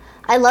can,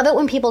 I love it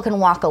when people can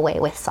walk away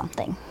with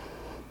something.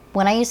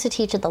 When I used to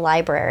teach at the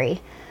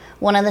library,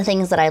 one of the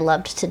things that I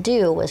loved to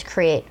do was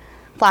create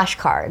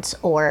flashcards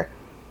or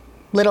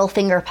little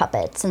finger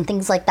puppets and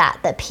things like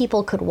that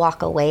people could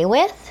walk away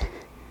with,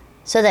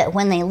 so that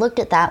when they looked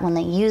at that, when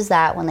they used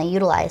that, when they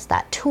utilized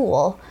that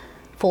tool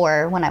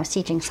for when I was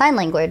teaching sign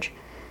language,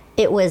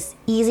 it was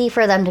easy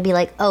for them to be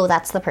like, oh,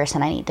 that's the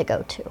person I need to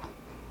go to.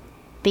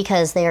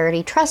 Because they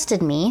already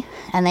trusted me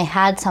and they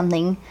had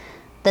something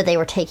that they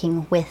were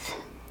taking with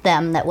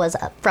them that was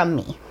from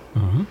me.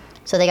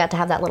 So they got to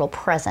have that little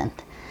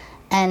present.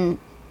 And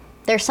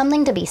there's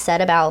something to be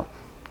said about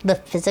the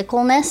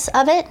physicalness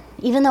of it.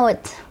 Even though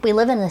we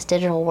live in this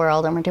digital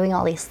world and we're doing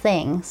all these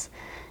things,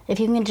 if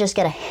you can just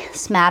get a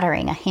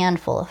smattering, a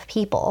handful of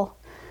people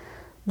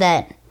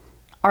that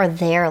are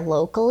there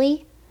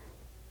locally,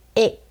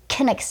 it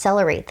can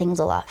accelerate things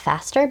a lot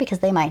faster because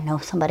they might know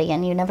somebody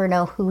and you never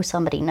know who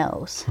somebody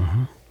knows.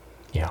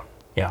 Yeah.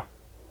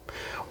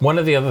 One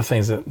of the other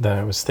things that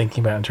I was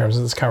thinking about in terms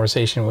of this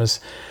conversation was,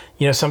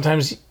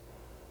 sometimes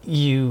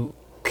you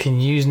can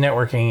use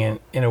networking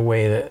in a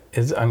way that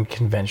is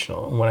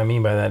unconventional. And what I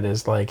mean by that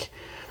is, like,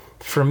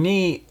 for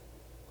me,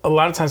 a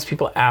lot of times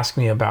people ask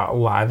me about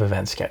live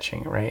event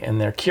sketching, right? And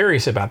they're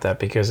curious about that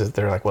because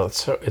they're like, well,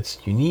 it's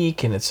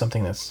unique and it's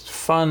something that's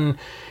fun.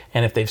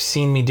 And if they've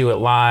seen me do it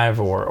live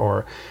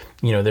or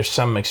there's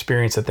some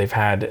experience that they've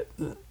had,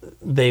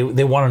 they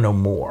want to know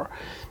more.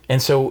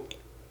 And so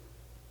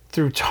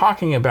through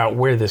talking about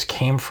where this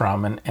came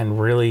from and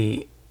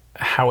really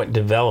how it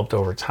developed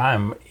over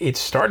time, it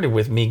started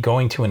with me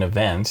going to an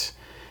event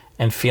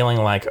and feeling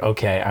like,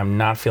 okay, I'm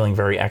not feeling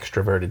very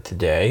extroverted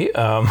today.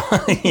 I'm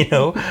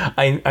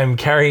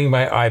carrying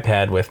my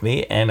iPad with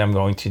me and I'm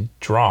going to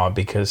draw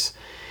because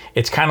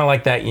it's kind of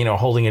like that,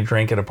 holding a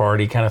drink at a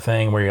party kind of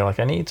thing where you're like,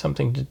 I need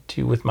something to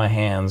do with my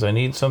hands. I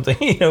need something,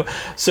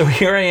 So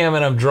here I am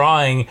and I'm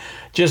drawing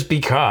just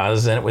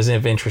because, and it was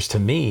of interest to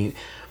me.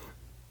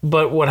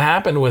 But what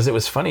happened was, it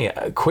was funny.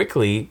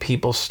 Quickly,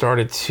 people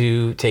started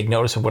to take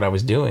notice of what I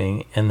was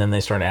doing, and then they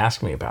started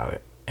asking me about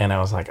it. And I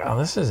was like, oh,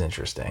 this is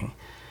interesting.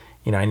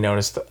 I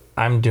noticed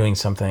I'm doing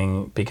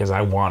something because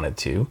I wanted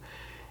to,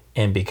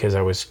 and because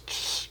I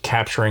was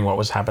capturing what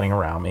was happening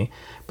around me.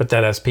 But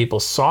that as people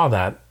saw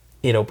that,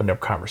 it opened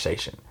up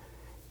conversation.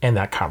 And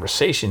that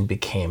conversation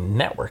became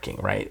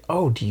networking, right?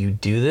 Oh, do you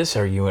do this?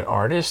 Are you an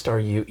artist? Are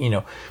you,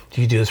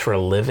 do you do this for a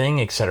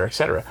living, et cetera, et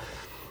cetera?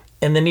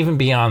 And then even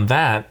beyond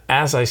that,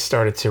 as I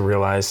started to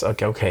realize,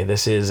 okay,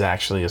 this is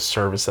actually a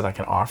service that I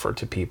can offer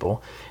to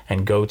people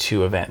and go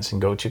to events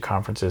and go to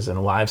conferences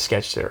and live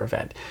sketch their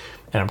event.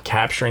 And I'm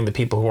capturing the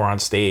people who are on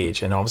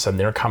stage, and all of a sudden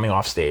they're coming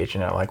off stage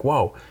and they're like,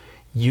 whoa,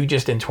 you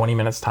just in 20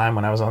 minutes time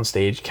when I was on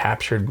stage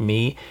captured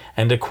me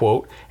and a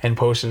quote and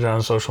posted it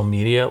on social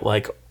media.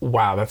 Like,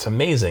 wow, that's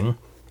amazing.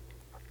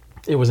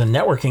 It was a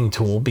networking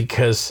tool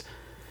because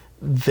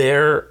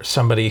they're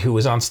somebody who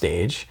was on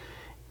stage.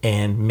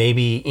 And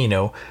maybe,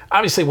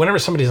 obviously whenever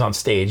somebody's on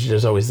stage,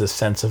 there's always this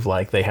sense of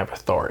like they have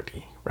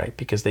authority, right?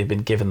 Because they've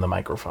been given the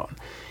microphone.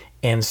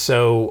 And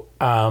so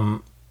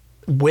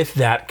with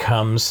that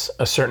comes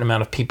a certain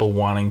amount of people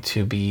wanting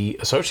to be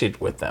associated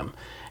with them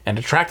and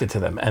attracted to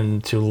them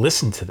and to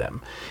listen to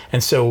them.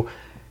 And so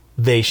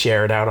they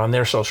share it out on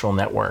their social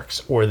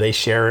networks, or they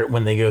share it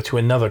when they go to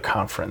another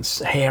conference.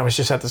 Hey, I was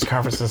just at this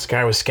conference and this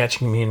guy was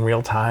sketching me in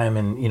real time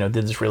and, did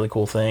this really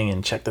cool thing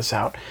and check this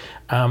out.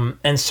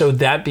 And so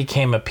that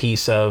became a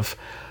piece of,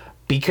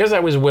 because I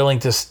was willing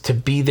to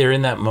be there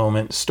in that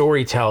moment,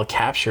 storytell,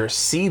 capture,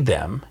 see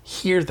them,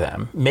 hear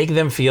them, make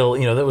them feel,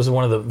 that was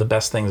one of the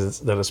best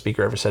things that a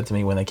speaker ever said to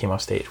me when they came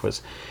off stage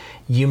was,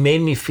 you made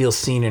me feel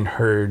seen and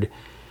heard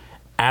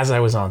as I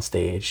was on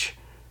stage.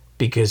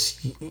 Because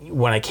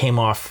when I came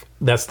off,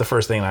 that's the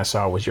first thing I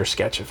saw was your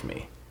sketch of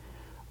me.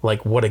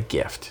 Like, what a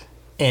gift.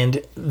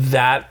 And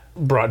that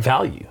brought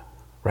value,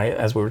 right?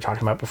 As we were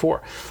talking about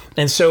before.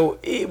 And so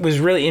it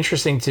was really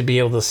interesting to be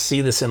able to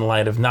see this in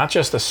light of not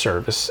just a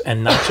service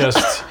and not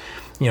just,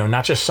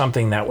 not just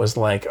something that was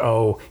like,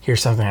 oh,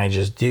 here's something I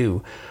just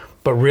do,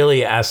 but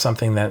really as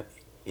something that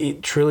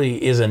it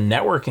truly is a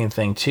networking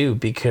thing too,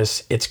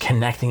 because it's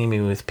connecting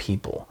me with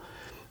people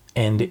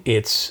and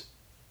it's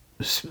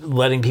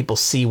letting people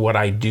see what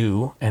I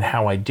do and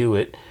how I do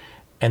it,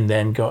 and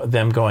then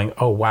them going,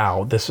 oh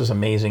wow, this is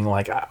amazing.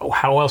 Like,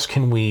 how else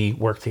can we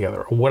work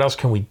together? What else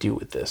can we do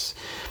with this?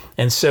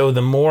 And so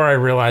the more I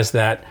realized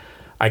that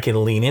I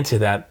can lean into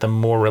that, the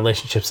more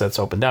relationships that's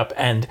opened up.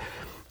 And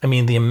I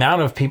mean, the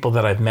amount of people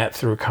that I've met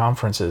through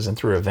conferences and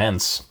through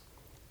events,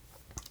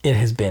 it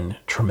has been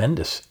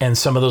tremendous. And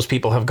some of those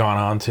people have gone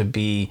on to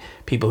be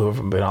people who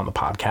have been on the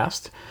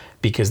podcast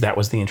because that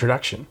was the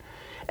introduction.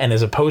 And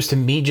as opposed to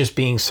me just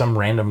being some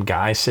random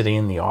guy sitting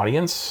in the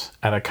audience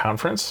at a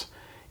conference,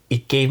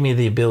 it gave me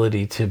the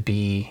ability to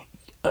be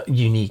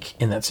unique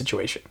in that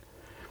situation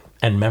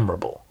and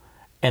memorable.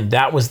 And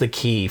that was the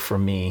key for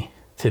me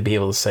to be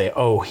able to say,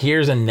 oh,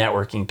 here's a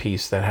networking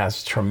piece that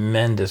has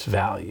tremendous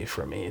value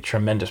for me,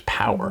 tremendous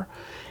power.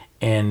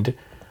 And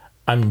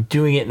I'm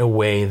doing it in a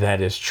way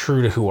that is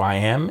true to who I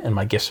am and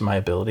my gifts and my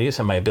abilities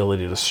and my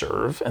ability to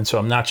serve. And so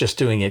I'm not just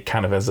doing it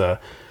kind of as a,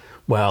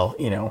 well,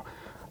 you know,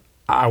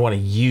 I want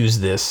to use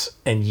this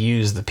and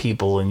use the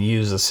people and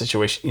use the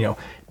situation, you know,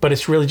 but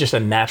it's really just a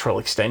natural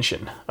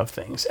extension of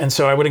things. And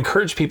so I would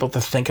encourage people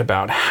to think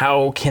about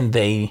how can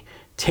they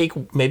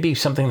take maybe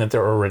something that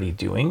they're already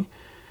doing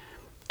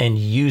and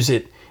use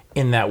it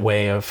in that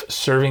way of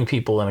serving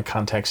people in a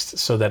context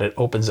so that it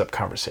opens up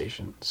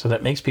conversation, so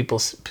that makes people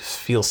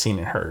feel seen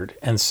and heard.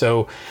 And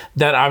so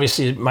that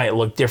obviously might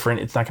look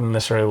different. It's not going to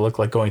necessarily look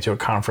like going to a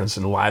conference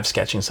and live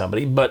sketching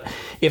somebody, but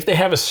if they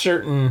have a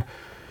certain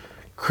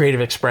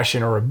creative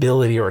expression or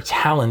ability or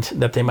talent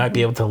that they might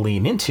be able to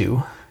lean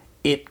into,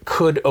 it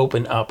could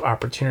open up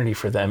opportunity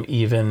for them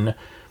even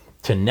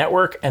to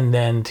network and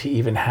then to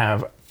even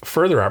have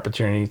further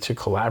opportunity to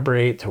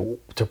collaborate,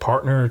 to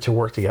partner, to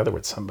work together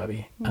with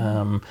somebody.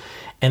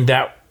 And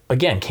that,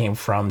 again, came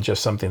from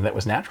just something that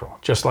was natural.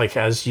 Just like,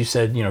 as you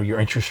said, you know, your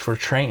interest for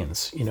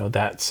trains, you know,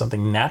 that's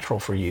something natural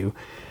for you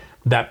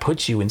that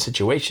puts you in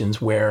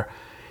situations where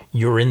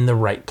you're in the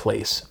right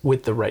place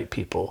with the right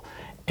people.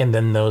 And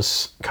then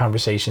those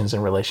conversations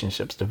and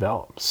relationships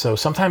develop. So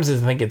sometimes I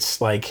think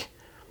it's like,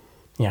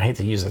 you know, I hate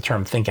to use the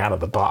term think out of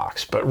the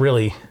box, but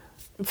really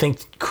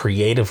think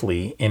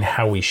creatively in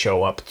how we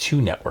show up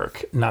to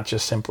network, not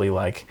just simply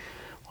like,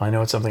 well, I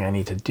know it's something I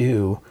need to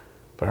do,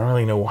 but I don't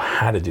really know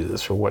how to do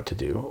this or what to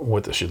do,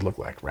 what this should look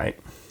like, right?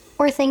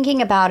 Or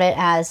thinking about it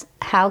as,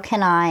 how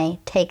can I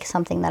take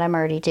something that I'm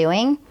already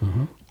doing?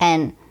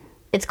 And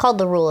it's called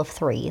the rule of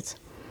threes.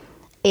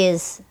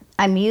 Is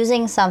I'm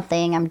using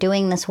something, I'm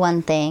doing this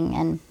one thing,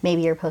 and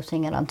maybe you're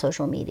posting it on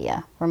social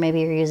media, or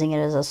maybe you're using it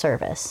as a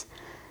service.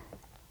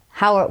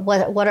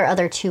 What are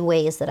other 2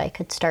 ways that I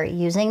could start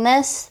using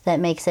this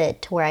that makes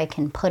it to where I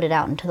can put it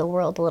out into the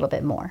world a little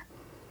bit more?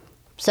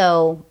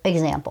 So,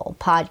 example,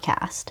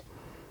 podcast.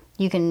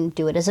 You can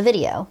do it as a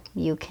video.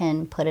 You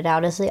can put it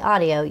out as the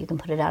audio. You can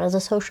put it out as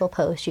a social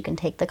post. You can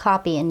take the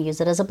copy and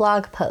use it as a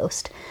blog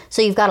post.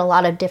 So you've got a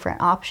lot of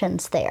different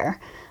options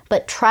there.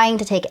 But trying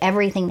to take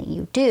everything that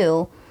you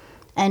do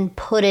and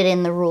put it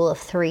in the rule of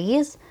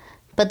threes.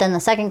 But then the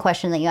second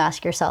question that you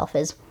ask yourself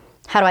is,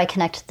 how do I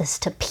connect this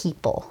to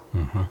people?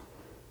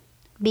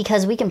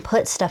 Because we can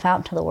put stuff out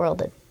into the world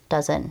that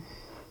doesn't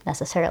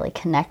necessarily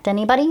connect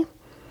anybody.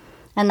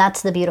 And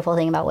that's the beautiful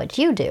thing about what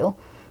you do,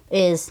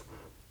 is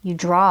you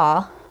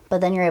draw, but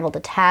then you're able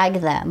to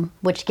tag them,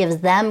 which gives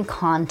them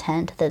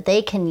content that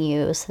they can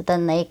use.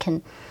 Then they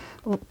can,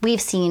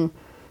 we've seen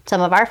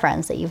some of our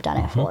friends that you've done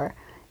it for,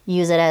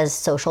 use it as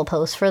social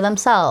posts for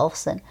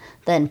themselves and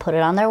then put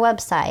it on their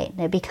website.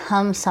 And it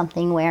becomes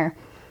something where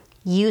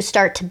you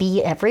start to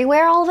be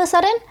everywhere all of a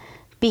sudden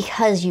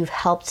because you've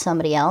helped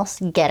somebody else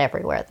get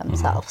everywhere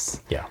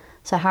themselves. Yeah.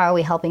 So how are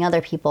we helping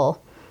other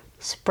people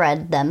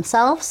spread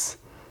themselves?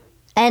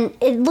 And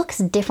it looks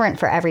different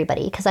for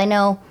everybody, because I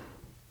know,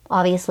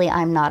 obviously,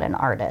 I'm not an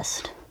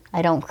artist.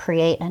 I don't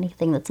create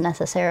anything that's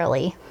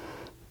necessarily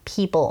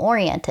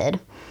people-oriented,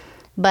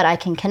 but I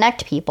can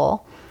connect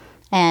people,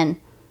 and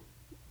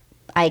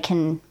I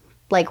can,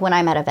 like when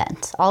I'm at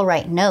events, I'll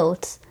write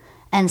notes,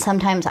 and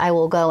sometimes I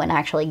will go and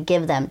actually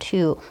give them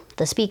to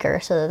the speaker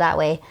so that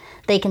way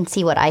they can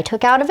see what I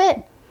took out of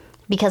it,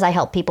 because I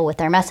help people with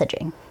their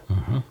messaging.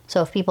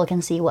 So if people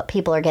can see what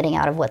people are getting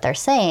out of what they're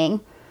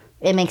saying,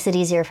 it makes it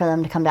easier for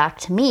them to come back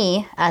to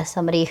me as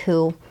somebody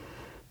who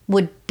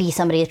would be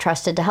somebody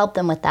trusted to help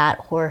them with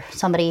that, or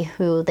somebody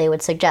who they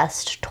would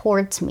suggest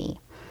towards me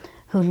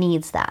who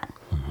needs that.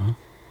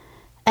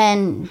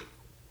 And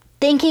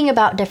thinking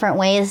about different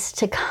ways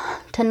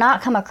to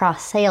not come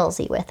across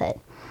salesy with it.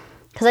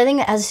 Because I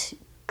think as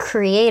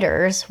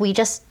creators, we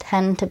just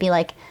tend to be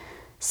like,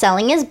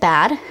 selling is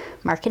bad,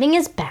 marketing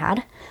is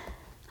bad,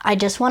 I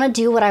just want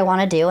to do what I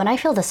want to do. And I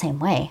feel the same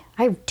way.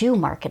 I do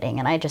marketing,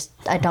 and I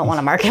don't want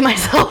to market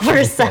myself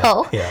or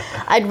sell.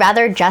 I'd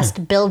rather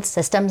just build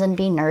systems and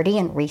be nerdy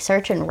and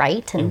research and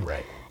write and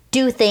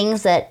do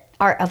things that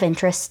are of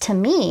interest to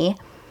me.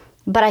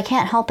 But I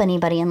can't help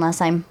anybody unless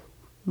I'm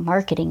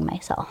marketing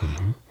myself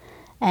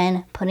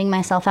and putting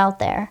myself out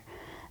there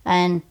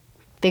and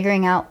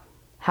figuring out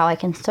how I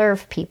can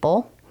serve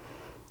people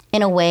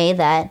in a way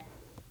that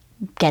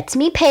gets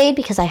me paid,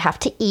 because I have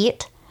to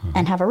eat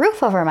and have a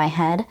roof over my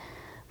head,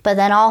 but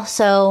then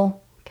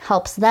also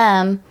helps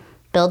them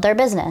build their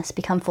business,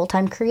 become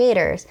full-time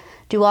creators,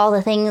 do all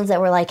the things that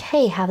were like,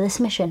 hey, have this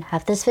mission,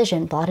 have this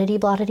vision,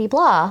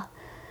 blah-de-dee-blah-de-dee-blah.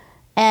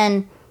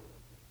 And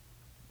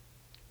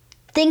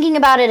thinking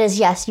about it as,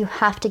 yes, you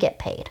have to get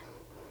paid.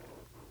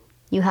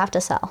 You have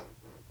to sell.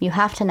 You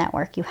have to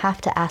network. You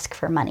have to ask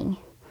for money.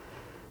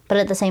 But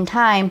at the same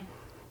time,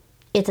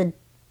 it's a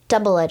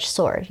double-edged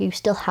sword. You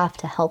still have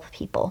to help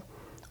people,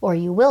 or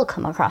you will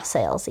come across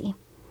salesy.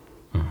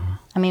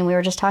 I mean, we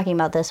were just talking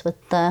about this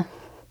with the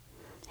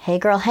hey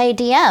girl, hey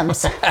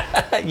DMs.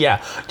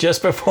 Yeah,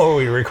 just before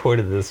we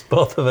recorded this,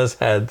 both of us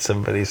had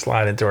somebody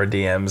slide into our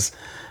DMs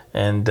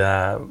and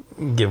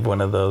give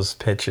one of those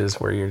pitches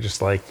where you're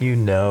just like,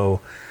 that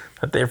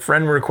their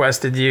friend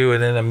requested you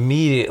and then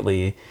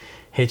immediately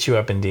hit you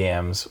up in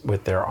DMs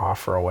with their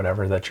offer or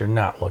whatever that you're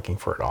not looking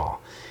for at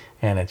all.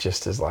 And it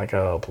just is like,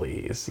 oh,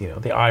 please,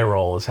 the eye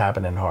roll is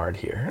happening hard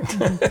here.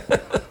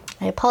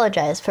 I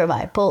apologize for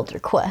my bold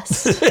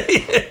request.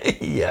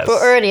 Yes.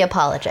 We're already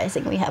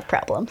apologizing. We have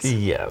problems.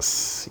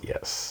 Yes.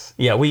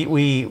 Yeah,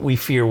 we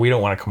fear we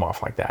don't want to come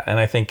off like that. And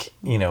I think,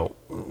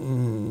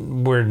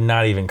 we're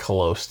not even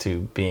close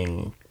to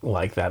being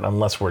like that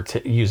unless we're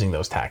using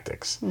those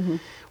tactics,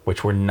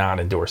 which we're not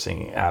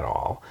endorsing at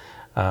all.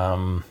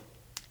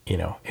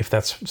 If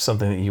that's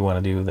something that you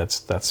want to do,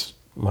 that's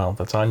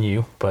on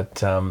you.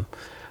 But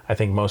I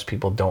think most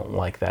people don't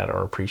like that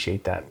or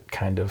appreciate that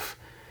kind of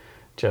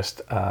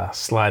just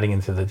sliding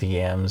into the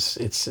DMs.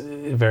 It's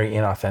very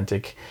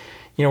inauthentic.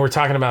 We're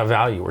talking about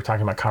value. We're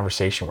talking about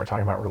conversation. We're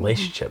talking about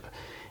relationship.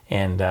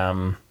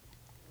 And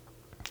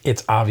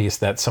it's obvious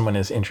that someone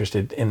is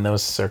interested in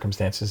those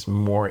circumstances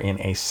more in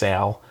a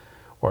sale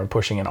or in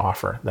pushing an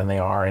offer than they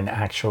are in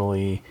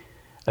actually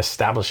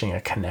establishing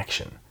a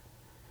connection.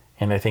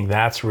 And I think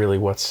that's really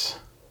what's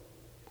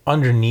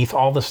underneath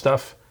all the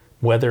stuff,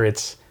 whether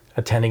it's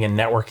attending a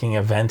networking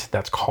event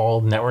that's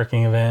called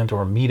networking event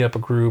or a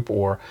meetup group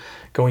or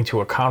going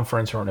to a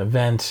conference or an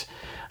event,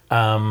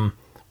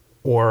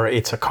 or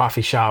it's a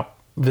coffee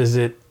shop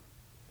visit,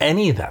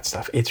 any of that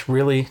stuff. It's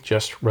really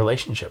just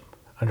relationship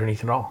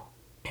underneath it all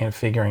and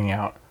figuring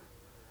out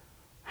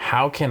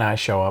how can I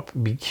show up,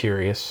 be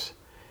curious,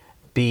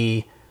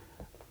 be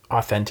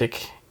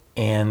authentic,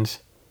 and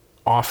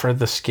offer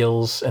the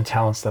skills and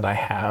talents that I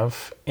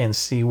have and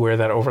see where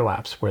that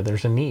overlaps, where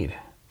there's a need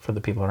for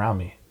the people around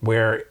me,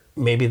 where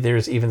maybe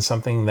there's even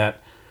something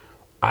that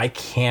I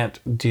can't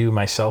do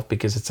myself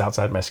because it's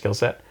outside my skill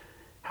set.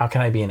 How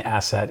can I be an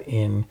asset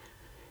in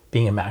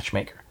being a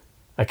matchmaker,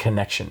 a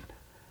connection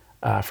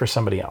for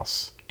somebody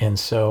else? And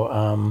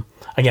so,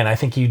 again, I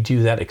think you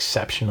do that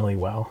exceptionally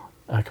well.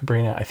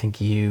 Cabrina, I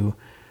think you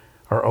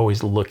are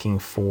always looking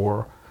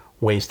for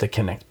ways to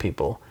connect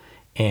people.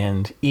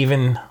 And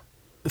even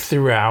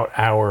throughout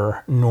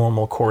our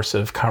normal course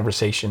of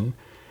conversation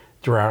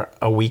throughout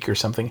a week or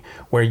something,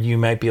 where you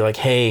might be like,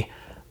 hey,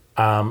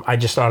 I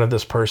just thought of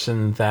this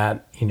person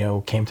that,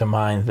 came to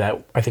mind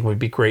that I think would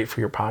be great for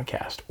your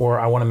podcast. Or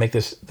I want to make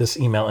this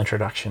email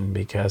introduction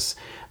because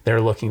they're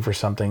looking for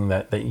something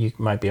that you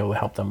might be able to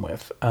help them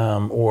with.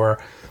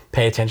 Or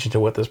pay attention to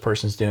what this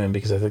person's doing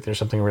because I think there's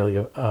something really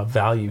of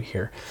value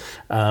here.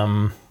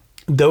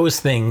 Those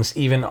things,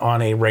 even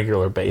on a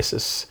regular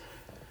basis,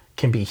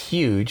 can be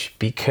huge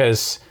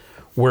because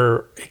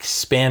we're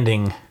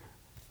expanding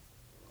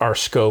our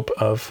scope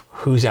of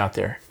who's out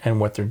there and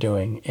what they're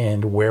doing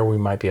and where we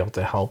might be able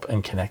to help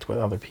and connect with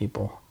other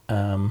people.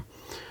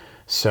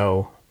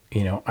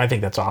 I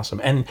think that's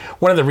awesome. And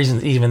one of the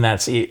reasons even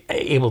that's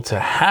able to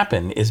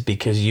happen is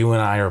because you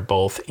and I are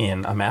both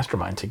in a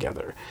mastermind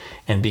together.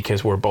 And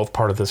because we're both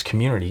part of this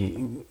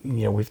community,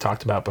 we've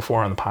talked about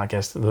before on the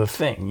podcast, The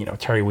Thing,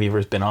 Terry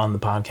Weaver's been on the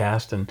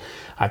podcast and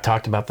I've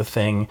talked about The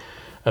Thing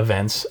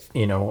events,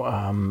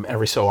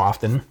 every so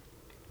often.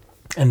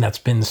 And that's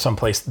been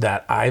someplace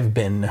that I've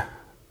been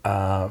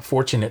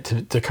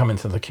fortunate to come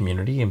into the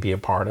community and be a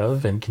part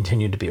of and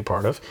continue to be a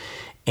part of.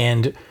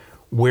 And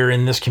we're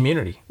in this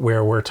community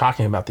where we're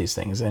talking about these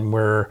things and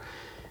we're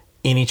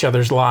in each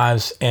other's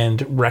lives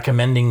and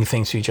recommending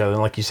things to each other.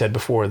 And like you said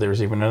before,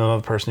 there's even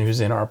another person who's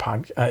in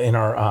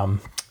our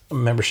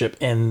membership,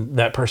 and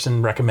that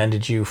person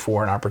recommended you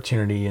for an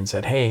opportunity and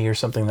said, hey, here's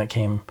something that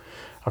came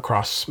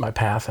across my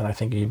path and I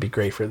think you'd be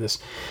great for this.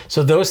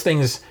 So those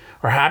things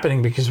are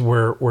happening because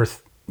we're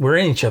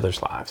in each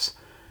other's lives,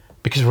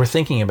 because we're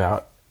thinking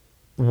about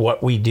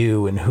what we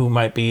do and who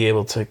might be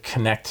able to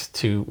connect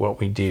to what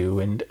we do.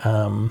 And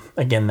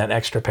again, that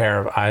extra pair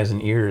of eyes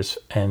and ears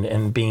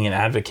and being an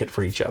advocate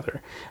for each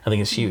other, I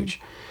think is huge.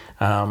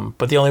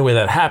 But the only way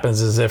that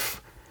happens is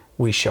if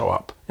we show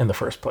up in the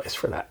first place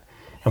for that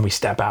and we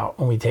step out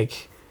and we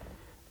take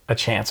a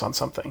chance on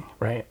something,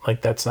 right?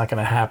 Like that's not going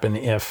to happen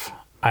if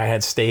I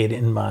had stayed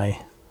in my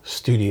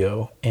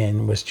studio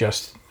and was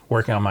just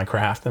working on my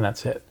craft and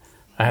that's it.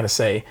 I had to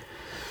say,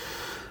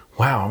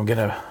 wow, I'm going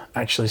to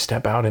actually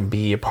step out and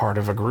be a part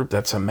of a group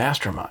that's a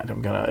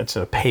mastermind. It's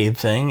a paid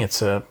thing.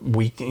 It's a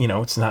week,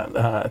 it's not,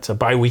 it's a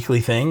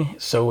bi-weekly thing.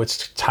 So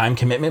it's time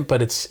commitment,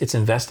 but it's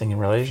investing in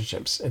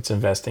relationships. It's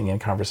investing in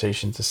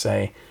conversation to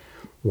say,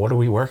 what are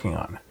we working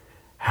on?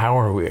 How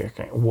are we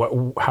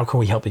working? How can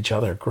we help each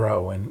other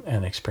grow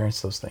and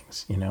experience those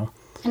things,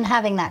 And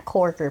having that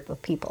core group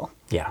of people.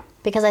 Yeah.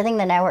 Because I think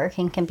the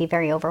networking can be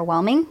very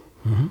overwhelming.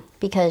 Mm-hmm.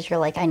 Because you're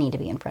like, I need to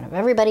be in front of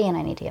everybody and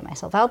I need to get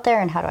myself out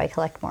there, and how do I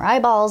collect more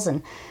eyeballs,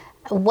 and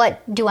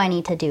what do I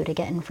need to do to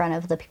get in front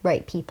of the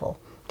right people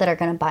that are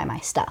going to buy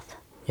my stuff?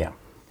 Yeah.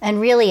 And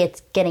really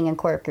it's getting a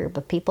core group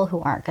of people who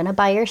aren't going to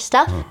buy your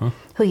stuff, mm-hmm.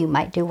 who you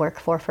might do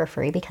work for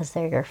free because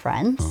they're your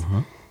friends. Mm-hmm.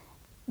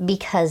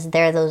 because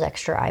they're those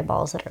extra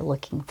eyeballs that are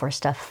looking for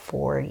stuff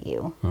for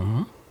you.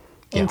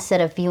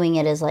 Instead of viewing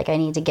it as like, I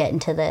need to get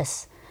into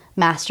this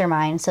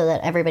mastermind so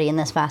that everybody in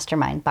this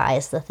mastermind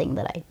buys the thing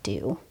that I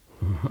do.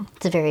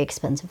 It's a very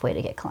expensive way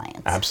to get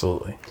clients.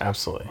 Absolutely.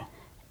 Absolutely.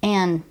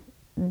 And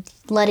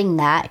letting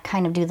that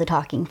kind of do the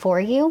talking for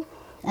you,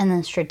 and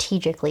then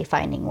strategically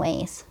finding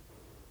ways.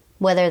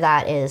 Whether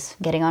that is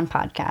getting on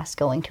podcasts,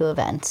 going to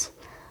events,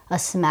 a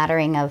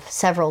smattering of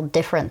several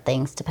different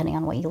things depending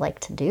on what you like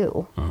to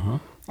do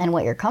and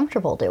what you're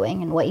comfortable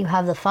doing and what you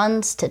have the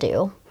funds to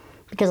do.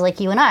 Because like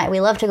you and I, we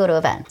love to go to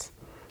events.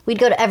 We'd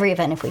go to every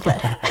event if we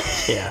could.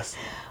 Yes.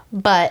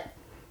 But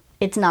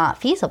it's not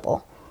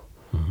feasible.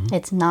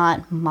 It's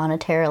not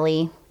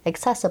monetarily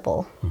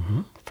accessible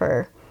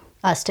for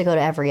us to go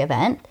to every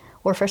event,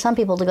 or for some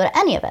people to go to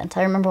any event.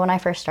 I remember when I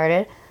first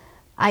started,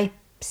 I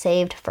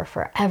saved for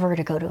forever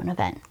to go to an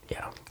event.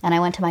 Yeah. And I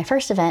went to my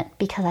first event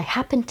because I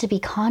happened to be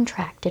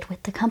contracted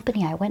with the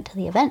company I went to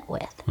the event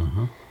with.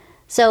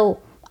 So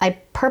I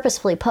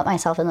purposefully put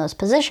myself in those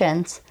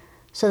positions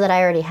so that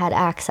I already had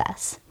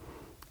access.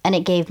 And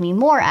it gave me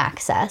more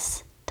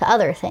access to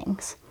other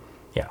things.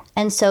 Yeah.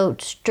 And so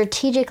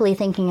strategically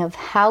thinking of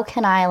how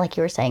can I, like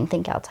you were saying,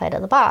 think outside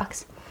of the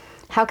box.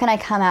 How can I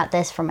come at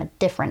this from a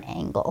different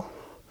angle?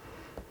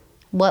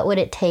 What would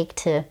it take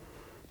to,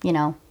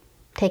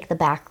 take the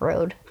back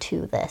road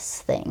to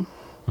this thing?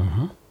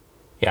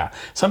 Yeah.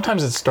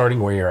 Sometimes it's starting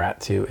where you're at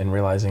too and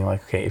realizing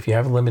like, okay, if you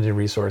have limited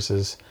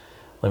resources,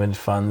 limited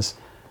funds,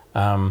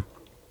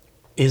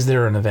 is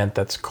there an event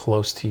that's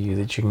close to you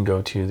that you can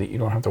go to that you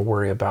don't have to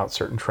worry about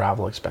certain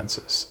travel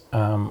expenses?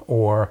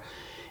 Or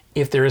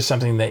if there is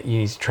something that you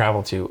need to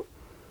travel to,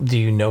 do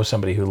you know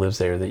somebody who lives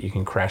there that you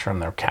can crash on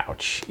their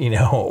couch,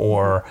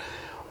 or,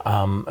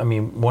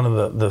 one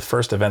of the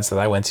first events that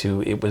I went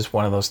to, it was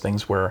one of those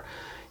things where,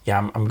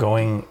 I'm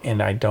going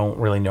and I don't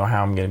really know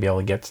how I'm going to be able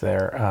to get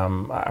there.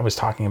 I was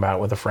talking about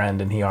it with a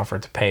friend and he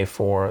offered to pay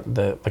for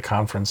the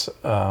conference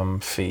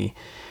fee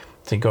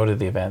to go to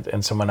the event,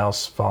 and someone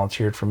else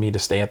volunteered for me to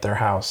stay at their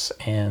house,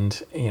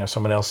 and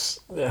someone else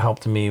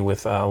helped me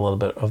with a little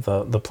bit of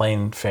the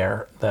plane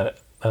fare that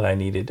I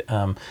needed,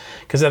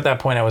 because at that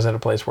point I was at a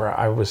place where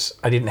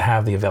I didn't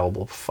have the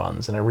available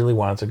funds, and I really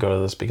wanted to go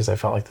to this because I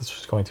felt like this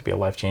was going to be a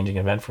life-changing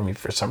event for me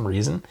for some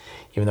reason,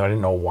 even though I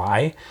didn't know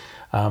why.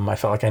 I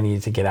felt like I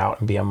needed to get out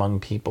and be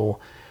among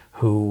people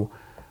who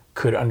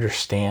could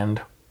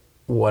understand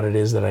what it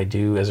is that I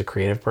do as a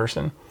creative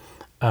person.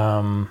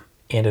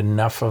 And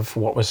enough of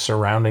what was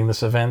surrounding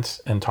this event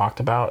and talked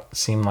about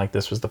seemed like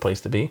this was the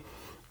place to be.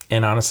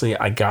 And honestly,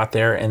 I got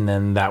there, and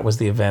then that was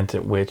the event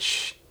at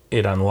which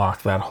it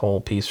unlocked that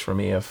whole piece for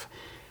me of,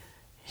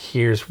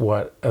 here's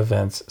what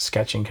events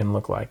sketching can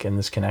look like, and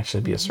this can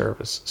actually be a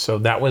service. So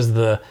that was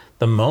the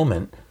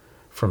moment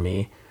for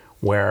me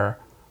where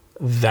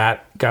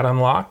that got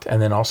unlocked, and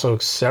then also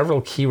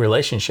several key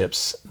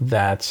relationships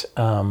that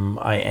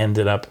I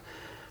ended up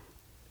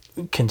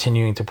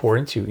continuing to pour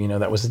into.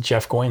 That was the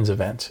Jeff Goins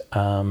event,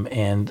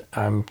 and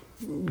I'm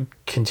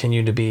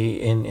continue to be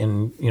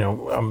in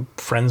I'm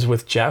friends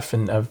with Jeff,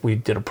 and we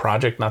did a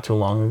project not too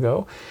long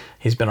ago.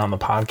 He's been on the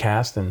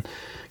podcast, and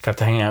got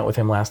to hang out with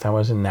him last time I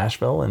was in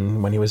Nashville,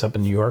 and when he was up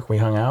in New York we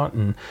hung out.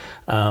 And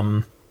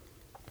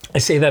I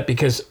say that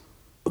because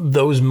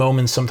those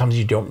moments, sometimes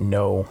you don't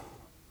know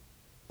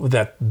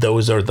that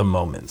those are the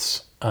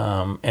moments.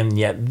 And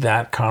yet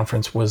that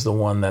conference was the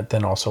one that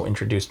then also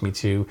introduced me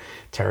to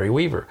Terry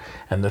Weaver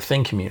and the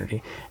Thing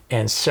community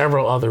and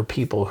several other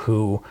people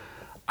who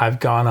I've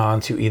gone on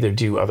to either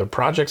do other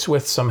projects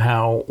with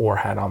somehow, or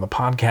had on the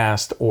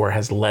podcast, or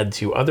has led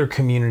to other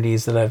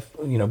communities that I've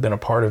been a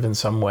part of in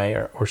some way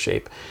or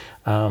shape.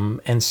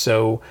 And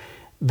so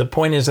the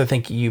point is, I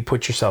think you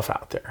put yourself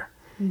out there.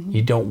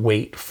 You don't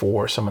wait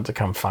for someone to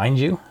come find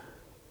you.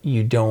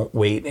 You don't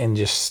wait and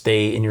just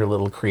stay in your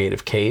little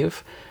creative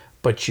cave,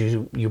 but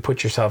you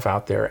put yourself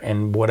out there,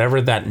 and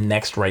whatever that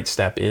next right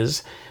step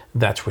is,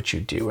 that's what you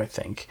do, I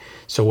think.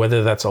 So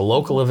whether that's a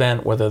local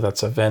event, whether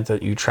that's an event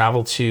that you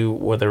travel to,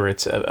 whether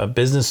it's a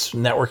business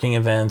networking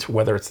event,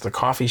 whether it's the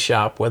coffee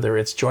shop, whether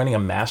it's joining a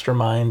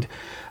mastermind,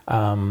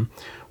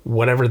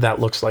 whatever that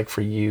looks like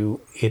for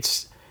you,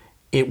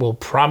 it will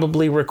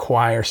probably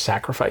require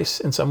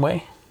sacrifice in some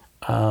way.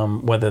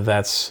 Whether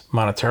that's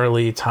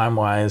monetarily,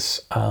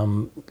 time-wise,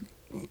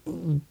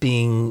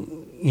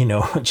 being,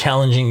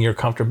 challenging your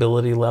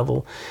comfortability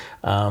level.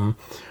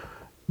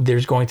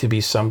 There's going to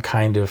be some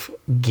kind of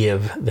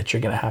give that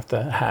you're going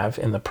to have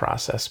in the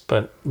process.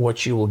 But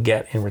what you will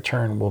get in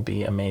return will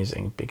be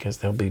amazing, because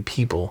there'll be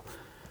people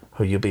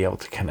who you'll be able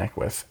to connect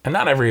with. And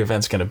not every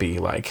event's going to be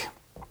like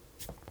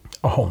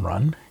a home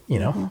run,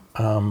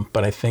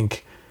 but I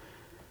think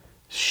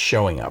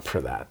showing up for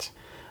that.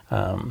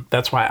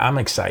 That's why I'm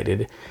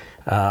excited.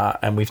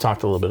 And we've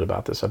talked a little bit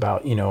about this,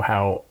 about,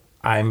 how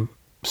I'm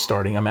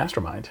starting a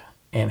mastermind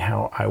and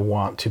how I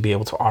want to be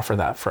able to offer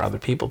that for other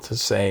people, to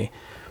say,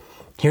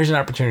 here's an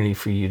opportunity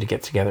for you to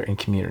get together in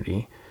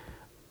community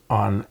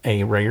on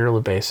a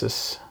regular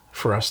basis,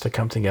 for us to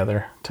come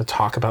together, to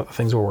talk about the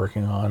things we're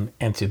working on,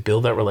 and to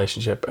build that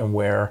relationship, and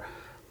where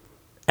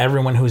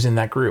everyone who's in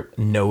that group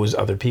knows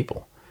other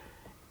people.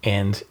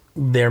 And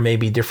there may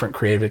be different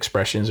creative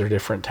expressions or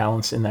different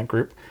talents in that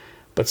group,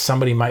 but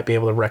somebody might be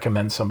able to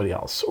recommend somebody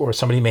else, or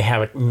somebody may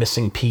have a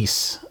missing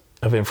piece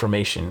of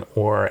information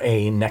or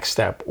a next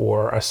step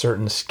or a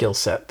certain skill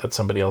set that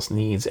somebody else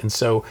needs. And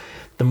so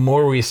the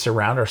more we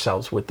surround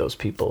ourselves with those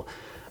people,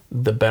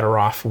 the better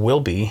off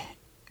we'll be,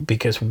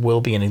 because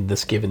we'll be in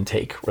this give and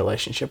take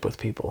relationship with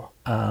people.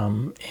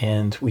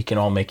 And we can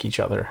all make each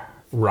other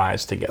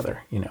rise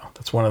together. You know,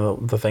 that's one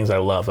of the things I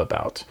love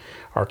about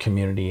our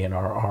community and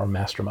our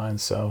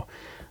masterminds. So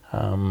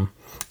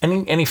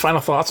any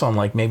final thoughts on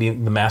like maybe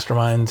the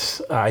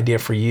mastermind idea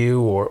for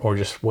you, or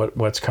just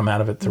what's come out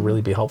of it to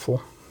really be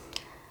helpful?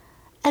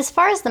 As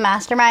far as the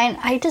mastermind,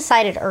 I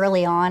decided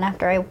early on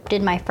after I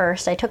did my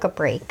first, I took a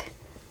break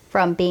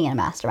from being in a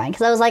mastermind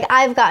because I was like,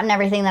 I've gotten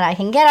everything that I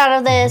can get out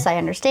of this. I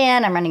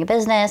understand. I'm running a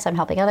business. I'm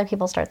helping other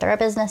people start their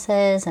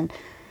businesses and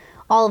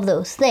all of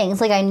those things.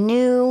 Like I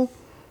knew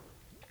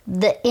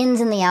the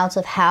ins and the outs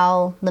of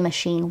how the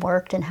machine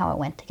worked and how it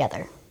went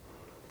together.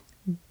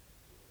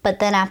 But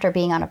then after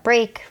being on a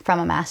break from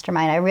a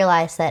mastermind, I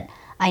realized that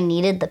I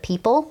needed the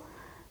people.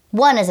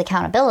 One, as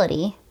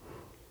accountability.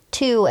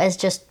 Two, as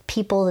just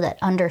people that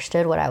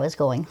understood what I was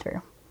going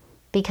through.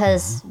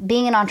 Because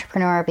being an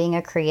entrepreneur, being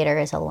a creator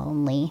is a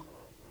lonely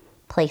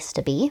place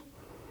to be.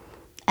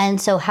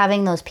 And so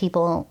having those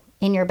people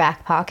in your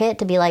back pocket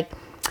to be like,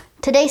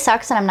 today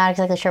sucks and I'm not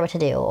exactly sure what to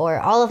do. Or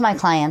all of my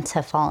clients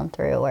have fallen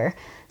through. Or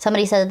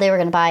somebody said they were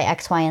going to buy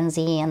X, Y, and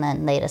Z and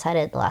then they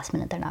decided at the last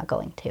minute they're not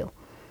going to.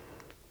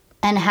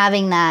 And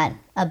having that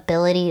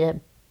ability to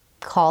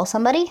call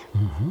somebody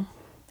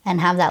and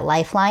have that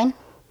lifeline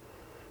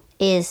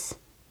is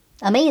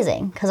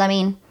amazing. Because, I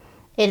mean,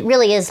 it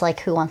really is like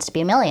Who Wants to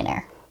Be a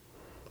Millionaire?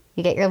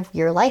 You get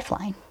your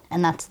lifeline,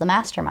 and that's the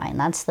mastermind.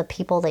 That's the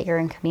people that you're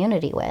in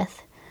community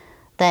with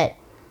that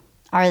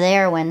are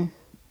there when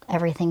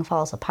everything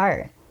falls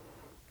apart.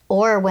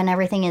 Or when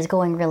everything is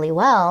going really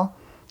well,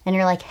 and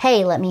you're like,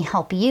 hey, let me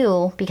help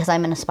you because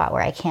I'm in a spot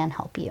where I can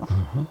help you.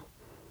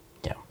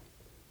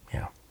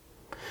 Yeah.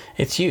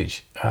 It's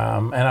huge.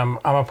 And I'm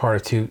a part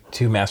of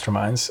two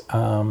masterminds,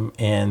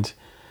 and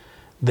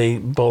they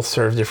both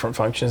serve different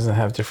functions and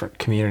have different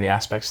community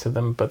aspects to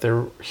them, but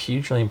they're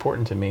hugely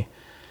important to me.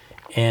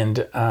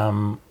 And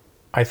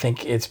I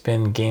think it's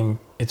been a game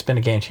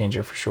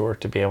changer for sure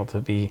to be able to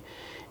be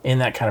in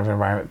that kind of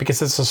environment,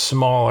 because it's a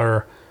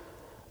smaller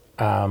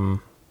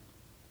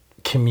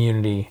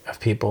community of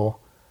people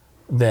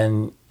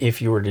than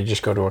if you were to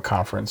just go to a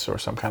conference or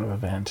some kind of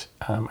event.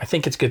 I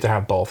think it's good to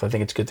have both. I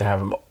think it's good to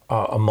have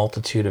a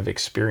multitude of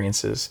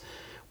experiences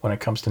when it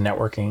comes to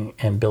networking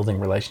and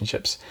building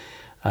relationships.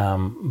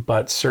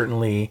 But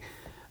certainly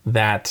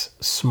that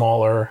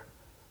smaller,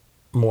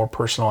 more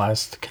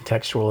personalized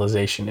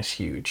contextualization is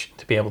huge,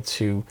 to be able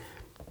to,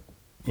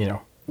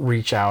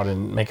 reach out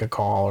and make a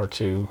call, or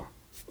to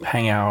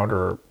hang out,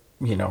 or,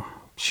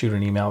 shoot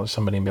an email to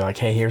somebody and be like,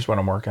 hey, here's what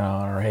I'm working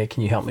on, or hey,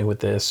 can you help me with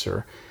this?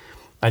 Or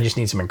I just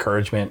need some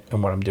encouragement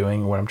in what I'm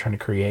doing, what I'm trying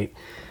to create.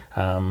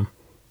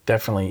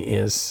 Definitely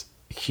is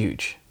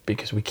huge,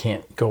 because we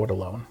can't go it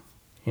alone.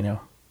 It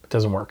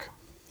doesn't work.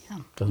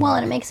 Well,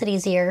 and it makes it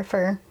easier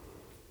for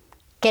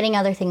getting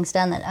other things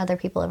done that other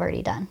people have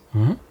already done.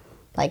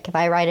 Like if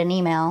I write an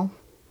email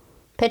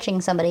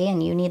pitching somebody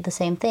and you need the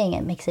same thing,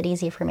 it makes it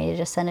easy for me to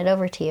just send it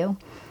over to you.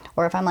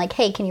 Or if I'm like,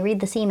 hey, can you read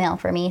this email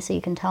for me so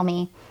you can tell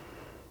me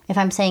if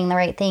I'm saying the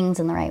right things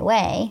in the right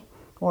way?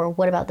 Or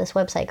what about this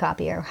website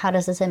copy? Or how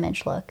does this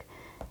image look?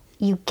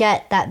 You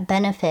get that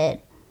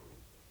benefit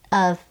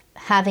of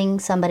having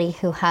somebody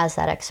who has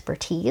that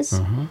expertise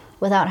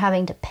without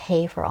having to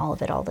pay for all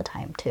of it all the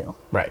time too.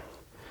 Right.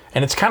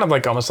 And it's kind of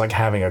like almost like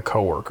having a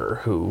coworker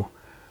who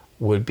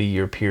would be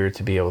your peer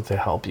to be able to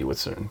help you with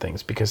certain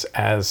things, because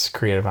as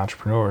creative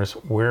entrepreneurs,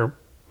 we're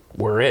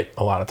it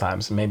a lot of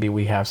times. Maybe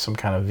we have some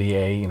kind of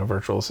VA,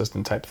 virtual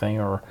assistant type thing,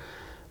 or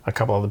a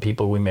couple of the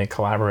people we may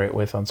collaborate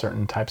with on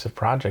certain types of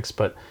projects,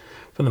 but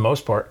for the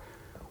most part,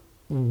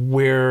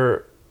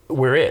 we're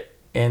it.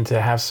 And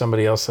to have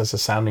somebody else as a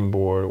sounding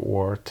board,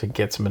 or to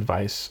get some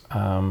advice,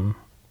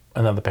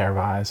 another pair of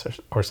eyes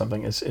or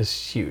something is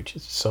huge.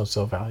 It's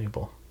so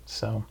valuable.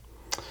 So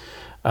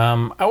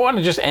I want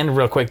to just end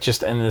real quick,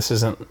 and this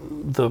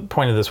isn't, the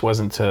point of this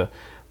wasn't to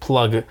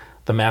plug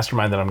the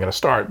mastermind that I'm going to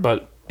start,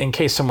 but in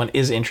case someone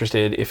is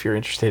interested, if you're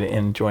interested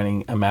in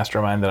joining a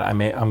mastermind that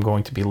I'm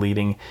going to be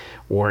leading,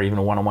 or even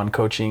a one-on-one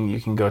coaching,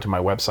 you can go to my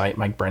website,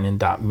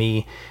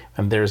 mikebrennan.me,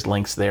 and there's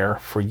links there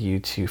for you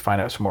to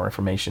find out some more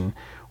information,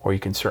 or you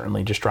can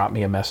certainly just drop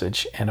me a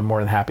message, and I'm more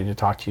than happy to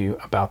talk to you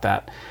about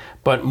that.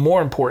 But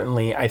more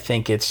importantly, I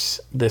think it's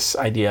this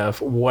idea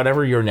of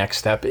whatever your next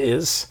step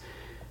is,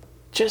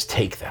 just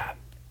take that.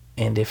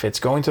 And if it's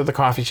going to the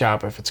coffee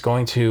shop, if it's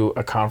going to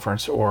a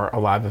conference or a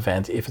live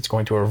event, if it's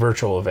going to a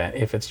virtual event,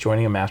 if it's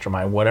joining a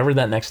mastermind, whatever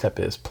that next step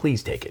is,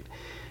 please take it,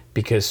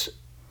 because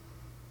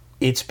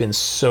it's been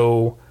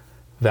so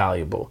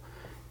valuable.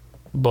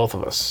 Both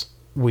of us,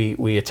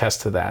 we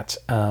attest to that.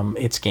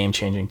 It's game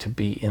changing to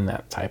be in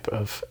that type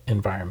of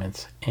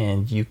environment,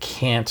 and you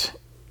can't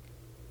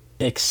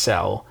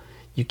excel.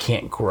 You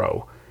can't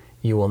grow.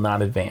 You will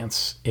not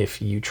advance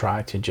if you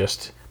try to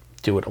just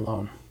do it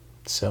alone.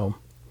 So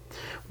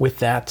with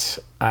that,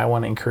 I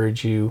want to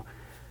encourage you,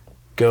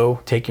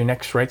 go take your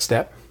next right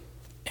step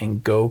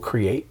and go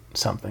create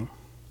something.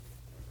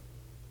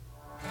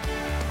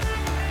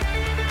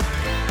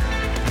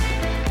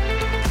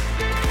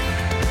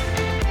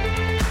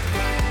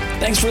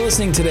 Thanks for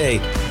listening today.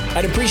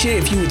 I'd appreciate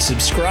it if you would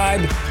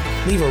subscribe,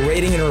 leave a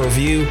rating and a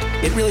review.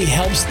 It really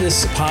helps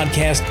this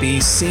podcast be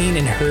seen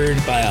and heard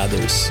by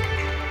others.